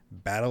say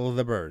Battle of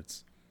the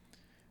Birds.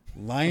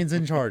 Lions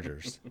and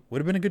Chargers.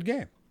 Would have been a good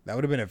game. That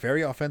would have been a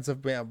very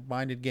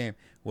offensive-minded game.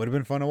 Would have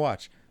been fun to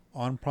watch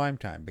on prime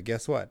time. But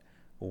guess what?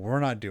 We're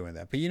not doing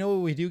that. But you know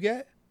what we do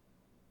get?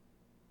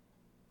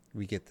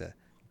 We get the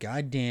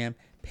goddamn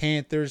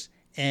Panthers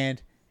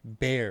and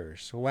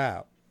Bears.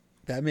 Wow.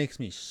 That makes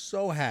me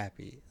so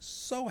happy.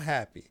 So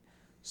happy.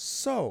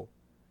 So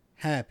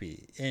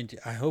happy. And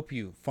I hope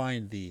you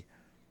find the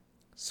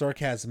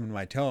sarcasm in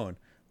my tone,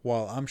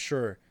 while I'm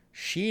sure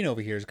Sheen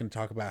over here is going to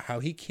talk about how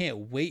he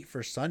can't wait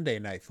for Sunday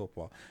Night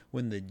Football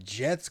when the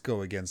Jets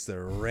go against the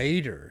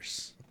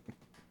Raiders.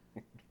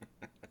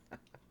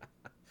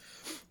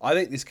 I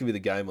think this could be the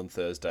game on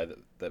Thursday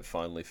that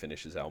finally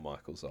finishes Al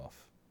Michaels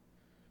off.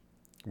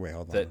 Wait,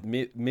 hold on. That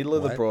middle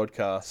of the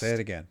broadcast. Say it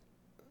again.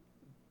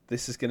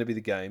 This is going to be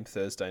the game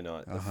Thursday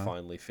night that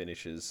finally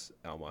finishes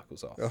Al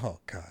Michaels off. Oh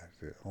God,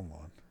 dude, hold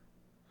on.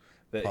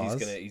 That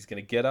Pause. he's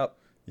gonna get up.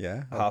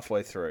 Yeah.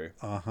 Halfway through.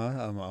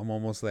 I'm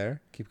almost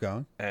there. Keep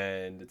going.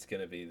 And it's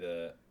gonna be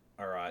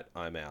all right,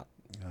 I'm out.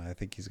 I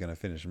think he's gonna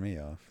finish me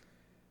off.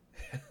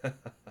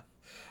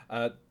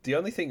 The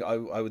only thing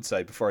I would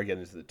say before I get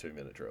into the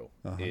 2-minute drill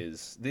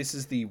is this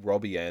is the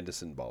Robbie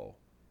Anderson Bowl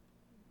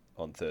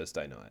on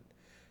Thursday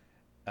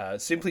night.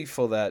 Simply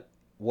for that,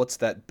 what's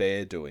that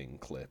bear doing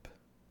clip?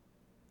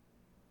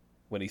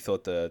 When he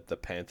thought the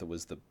panther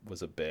was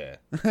a bear.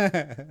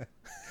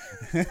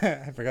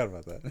 I forgot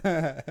about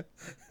that.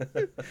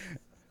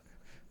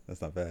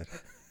 That's not bad.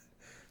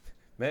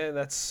 Man,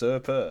 that's Sir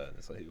Purr.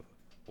 It's like,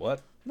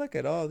 what? Look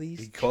at all these.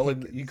 You call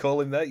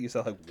him that? You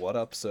sound like, what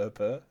up, Sir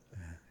Purr?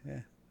 Yeah,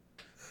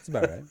 that's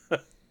about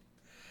right.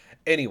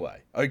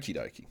 Anyway, okie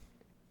dokie.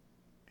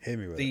 Hit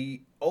me with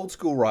the old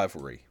school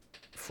rivalry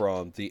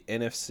from the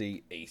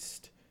NFC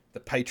East,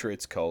 the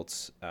Patriots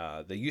Colts.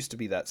 There used to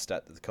be that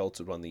stat that the Colts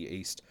had won the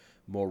East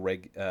more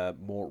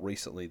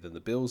recently than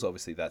the Bills.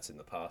 Obviously, that's in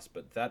the past,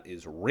 but that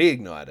is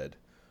reignited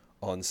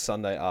on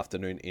Sunday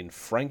afternoon in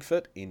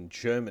Frankfurt, in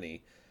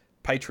Germany.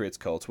 Patriots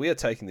Colts. We are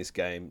taking this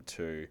game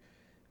to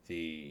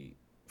the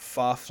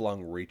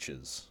far-flung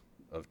reaches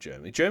of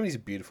Germany. Germany's a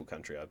beautiful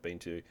country. I've been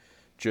to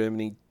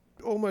Germany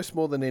almost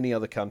more than any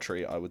other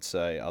country, I would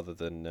say, other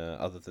than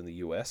the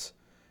US.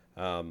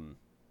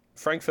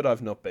 Frankfurt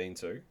I've not been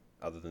to,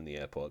 other than the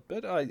airport,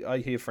 but I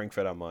hear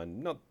Frankfurt am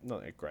Main not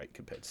great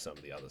compared to some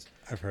of the others.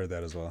 I've heard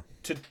that as well.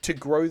 To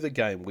grow the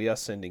game, we are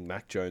sending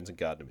Mac Jones and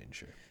Gardner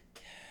Minshew,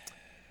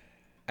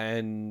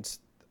 and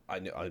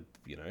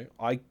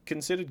I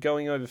considered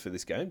going over for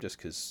this game just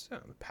because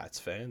I'm a Pats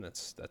fan.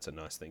 That's a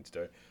nice thing to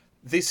do.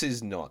 This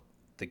is not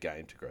the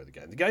game to grow the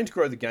game. The game to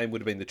grow the game would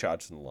have been the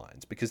Chargers and the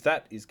Lions, because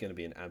that is going to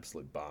be an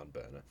absolute barn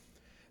burner.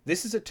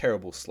 This is a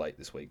terrible slate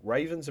this week.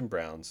 Ravens and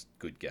Browns,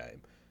 good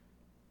game.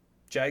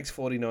 Jags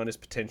 49ers,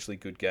 potentially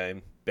good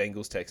game.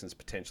 Bengals Texans,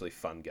 potentially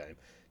fun game.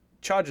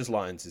 Chargers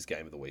Lions is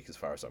game of the week as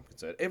far as I'm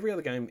concerned. Every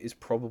other game is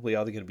probably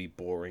either going to be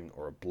boring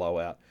or a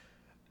blowout.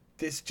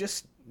 There's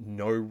just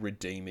no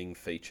redeeming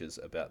features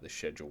about this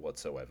schedule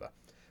whatsoever.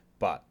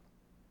 But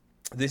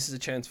this is a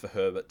chance for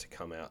Herbert to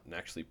come out and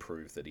actually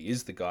prove that he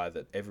is the guy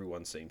that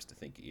everyone seems to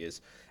think he is.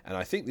 And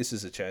I think this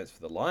is a chance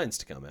for the Lions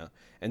to come out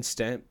and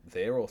stamp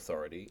their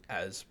authority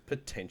as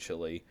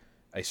potentially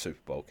a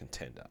Super Bowl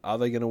contender. Are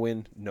they going to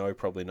win? No,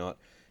 probably not.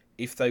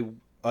 If they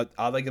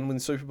are they going to win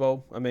the Super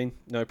Bowl? I mean,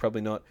 no,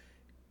 probably not.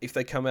 If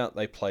they come out,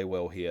 they play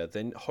well here,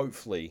 then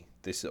hopefully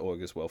this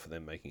augurs well for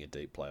them making a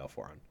deep playoff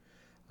run.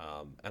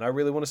 And I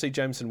really want to see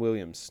Jameson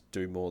Williams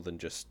do more than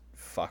just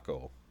fuck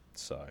all.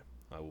 So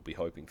I will be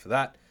hoping for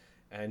that.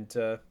 And,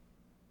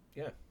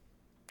 yeah,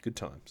 good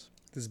times.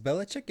 Does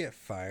Belichick get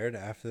fired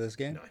after this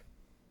game? No.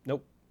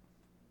 Nope.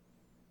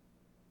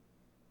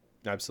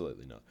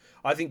 Absolutely not.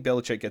 I think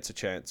Belichick gets a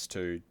chance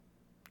to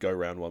go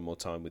around one more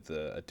time with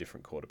a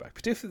different quarterback.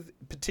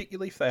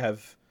 Particularly if they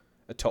have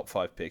a top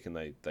 5 pick and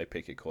they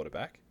pick a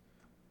quarterback.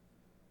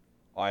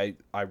 I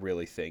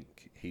really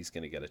think he's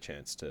going to get a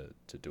chance to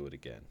do it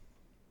again.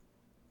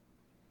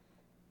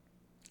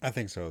 I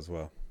think so as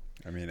well.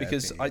 I mean,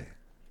 because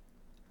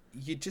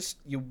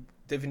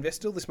they've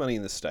invested all this money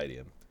in the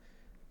stadium,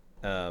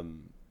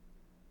 and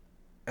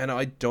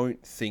I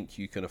don't think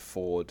you can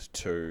afford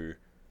to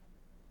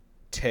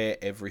tear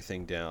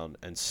everything down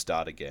and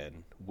start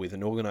again with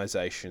an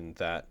organization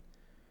that,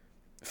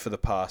 for the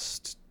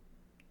past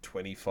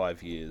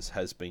 25 years,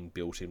 has been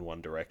built in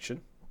one direction.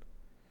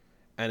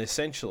 And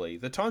essentially,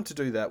 the time to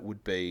do that would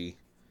have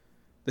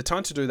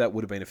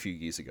been a few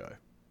years ago.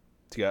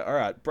 To go, all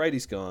right,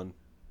 Brady's gone.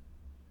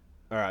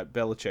 All right,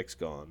 Belichick's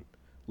gone.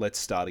 Let's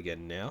start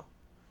again now.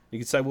 You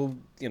could say, well,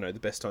 the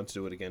best time to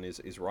do it again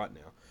is right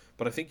now.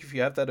 But I think if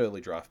you have that early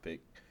draft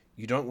pick,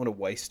 you don't want to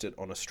waste it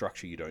on a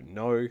structure you don't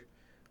know.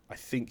 I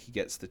think he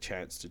gets the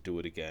chance to do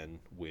it again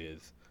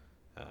with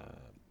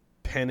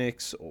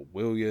Penix or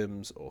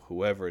Williams or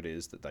whoever it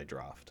is that they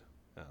draft.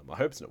 I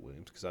hope it's not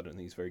Williams because I don't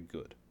think he's very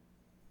good.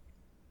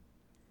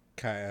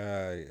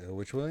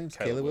 Which Williams?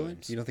 Caleb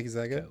Williams? You don't think he's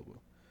that good?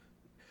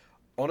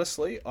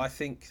 Honestly, I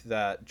think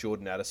that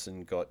Jordan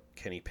Addison got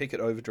Kenny Pickett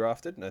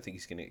overdrafted, and I think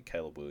he's going to get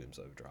Caleb Williams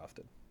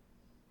overdrafted.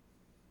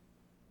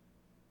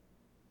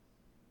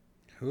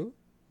 Who?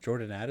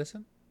 Jordan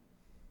Addison?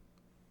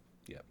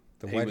 Yep.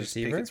 The wide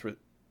receiver?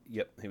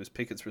 He was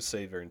Pickett's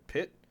receiver in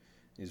Pitt.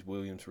 He's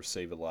Williams'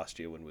 receiver last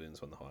year when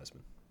Williams won the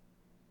Heisman.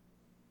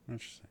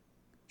 Interesting.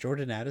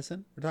 Jordan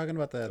Addison? We're talking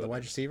about the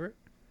wide receiver?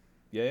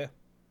 Yeah.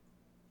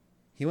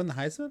 He won the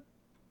Heisman?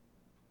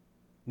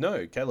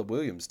 No, Caleb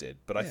Williams did.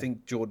 But I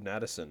think Jordan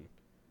Addison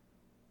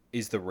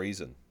is the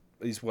reason.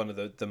 He's one of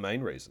the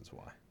main reasons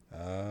why.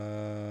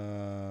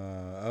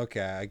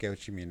 Okay. I get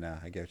what you mean now.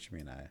 I'm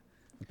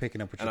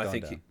picking up what you're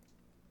going down.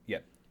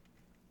 Yep.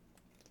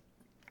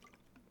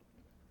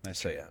 Nice.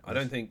 So yeah, I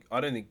don't think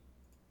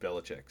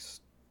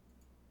Belichick's.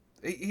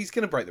 He's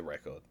going to break the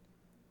record,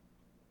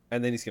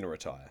 and then he's going to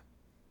retire.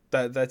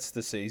 That's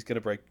he's going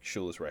to break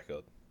Shula's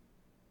record.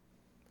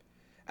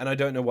 And I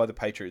don't know why the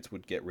Patriots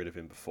would get rid of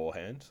him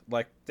beforehand.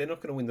 Like, they're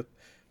not going to win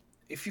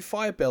if you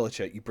fire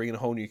Belichick, you bring in a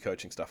whole new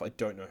coaching staff. I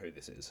don't know who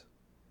this is,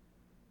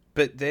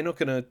 but they're not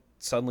going to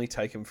suddenly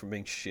take him from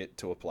being shit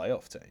to a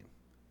playoff team.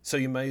 So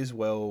you may as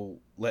well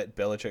let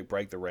Belichick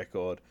break the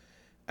record,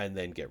 and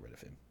then get rid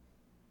of him.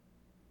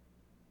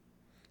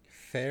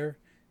 Fair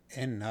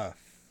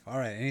enough. All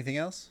right. Anything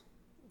else?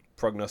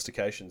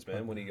 Prognostications,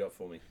 man. What do you got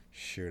for me?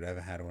 Shoot, I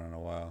haven't had one in a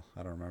while.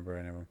 I don't remember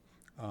any of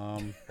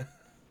them.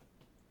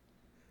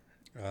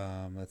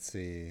 Let's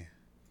see.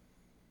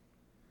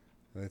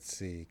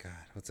 God,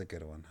 what's a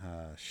good one?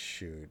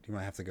 Shoot, you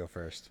might have to go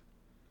first.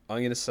 I'm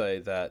going to say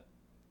that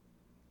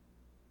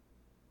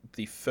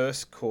the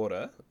first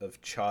quarter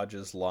of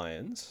Chargers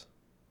Lions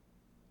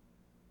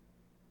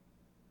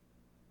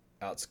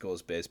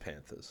outscores Bears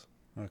Panthers.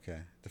 Okay.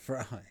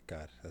 Oh my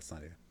God, that's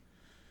not even.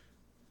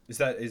 Is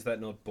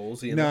that not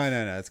ballsy enough? enough?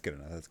 No, that's good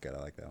enough. That's good. I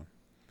like that one.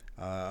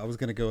 I was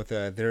gonna go with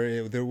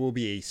there will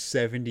be a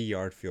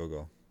 70-yard field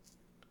goal.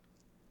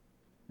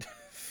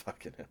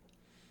 Fucking hell!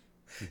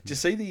 Did you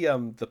see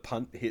the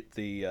punt hit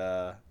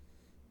the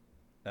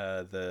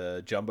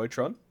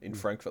jumbotron in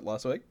Frankfurt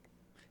last week?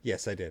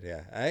 Yes, I did.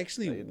 Yeah, I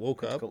actually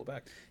woke up. Call it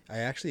back. I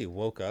actually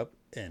woke up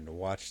and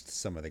watched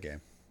some of the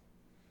game.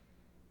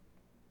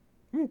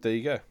 There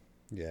you go.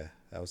 Yeah,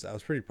 I was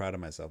pretty proud of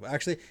myself.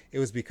 Actually, it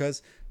was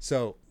because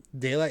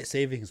daylight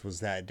savings was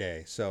that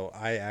day, so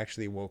I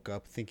actually woke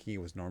up thinking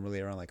it was normally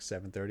around like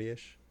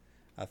 7:30ish.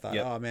 I thought,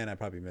 oh man, I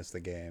probably missed the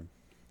game.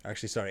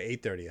 Actually, sorry,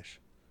 8:30ish.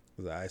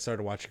 I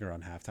started watching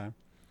around halftime.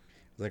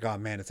 I was like, oh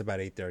man, it's about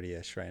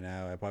 8:30ish right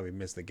now. I probably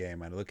missed the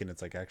game. I look and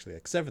it's actually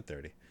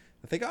 7:30.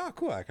 I think, oh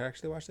cool, I can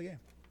actually watch the game.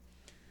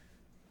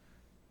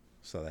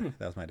 So that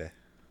was my day.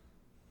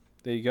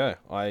 There you go.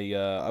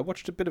 I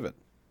watched a bit of it.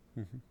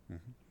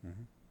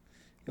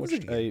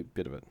 Watched a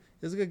bit of it.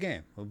 It was a good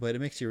game, but it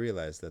makes you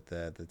realize that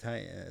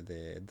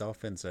the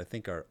Dolphins, I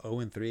think, are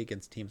 0-3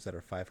 against teams that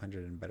are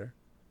 500 and better.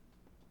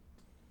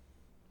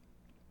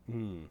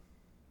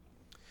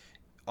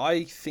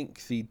 I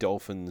think the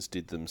Dolphins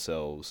did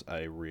themselves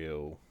a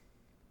real.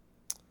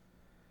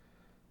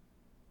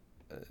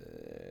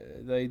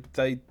 They're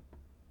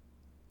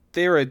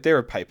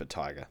a paper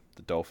tiger.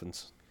 The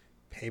Dolphins.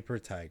 Paper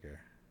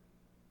tiger.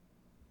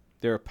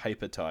 They're a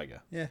paper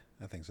tiger. Yeah,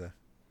 I think so.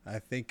 I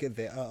think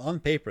they on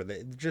paper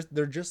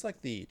they're just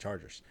like the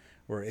Chargers,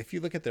 where if you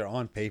look at their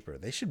on paper,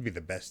 they should be the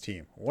best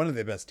team, one of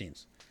the best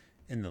teams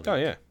in the league. Oh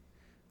yeah.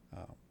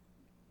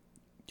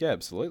 Yeah,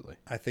 absolutely.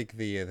 I think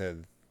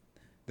the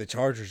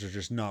Chargers are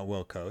just not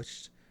well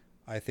coached.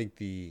 I think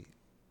the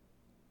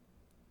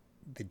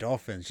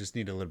Dolphins just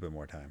need a little bit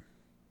more time.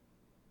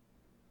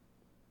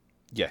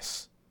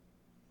 Yes.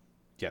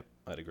 Yep,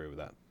 I'd agree with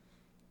that.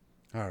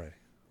 All right.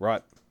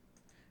 Right.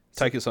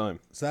 Take us home.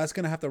 So that's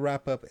going to have to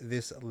wrap up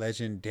this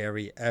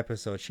legendary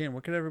episode. Shane,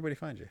 where can everybody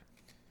find you?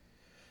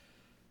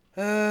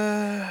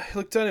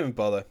 Look, don't even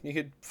bother. You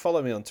could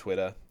follow me on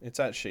Twitter. It's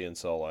at Sheehan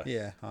Solo.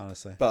 Yeah,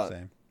 honestly. But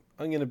same.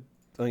 I'm gonna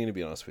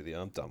be honest with you.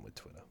 I'm done with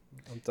Twitter.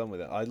 I'm done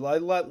with it. I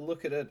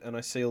look at it and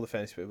I see all the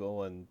fancy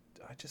people, and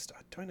I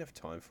don't have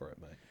time for it,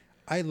 mate.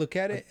 I look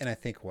at it and I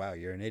think, wow,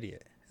 you're an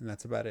idiot. And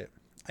that's about it.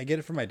 I get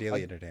it for my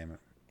daily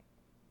entertainment.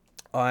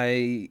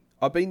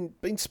 I've been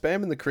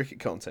spamming the cricket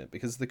content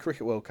because of the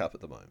Cricket World Cup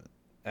at the moment,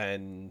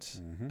 and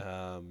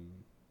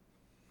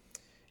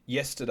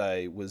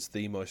yesterday was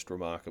the most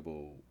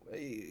remarkable.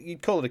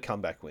 You'd call it a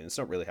comeback win. It's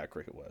not really how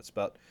cricket works,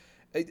 but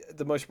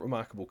the most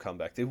remarkable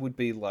comeback. There would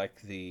be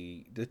like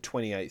the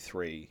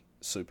 28-3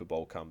 Super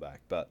Bowl comeback,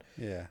 but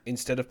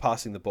instead of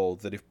passing the ball,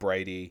 that if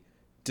Brady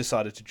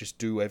decided to just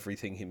do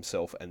everything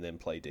himself and then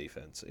play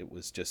defense, it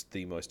was just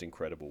the most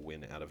incredible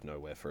win out of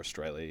nowhere for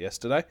Australia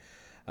yesterday.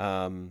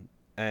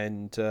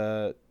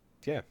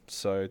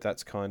 So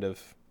that's kind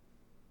of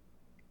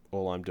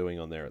all I'm doing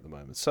on there at the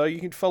moment. So you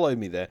can follow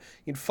me there.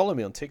 You can follow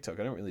me on TikTok.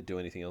 I don't really do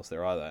anything else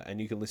there either. And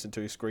you can listen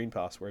to Screen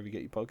Pass wherever you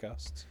get your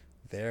podcasts.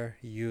 There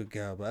you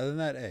go. But other than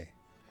that, hey,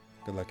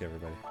 good luck,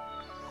 everybody.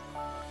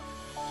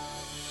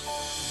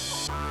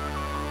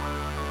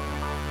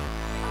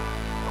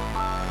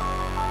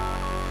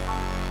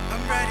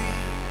 I'm ready.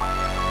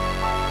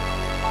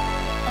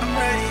 I'm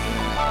ready.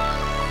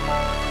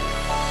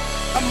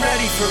 I'm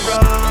ready for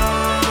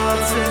all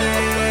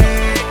today.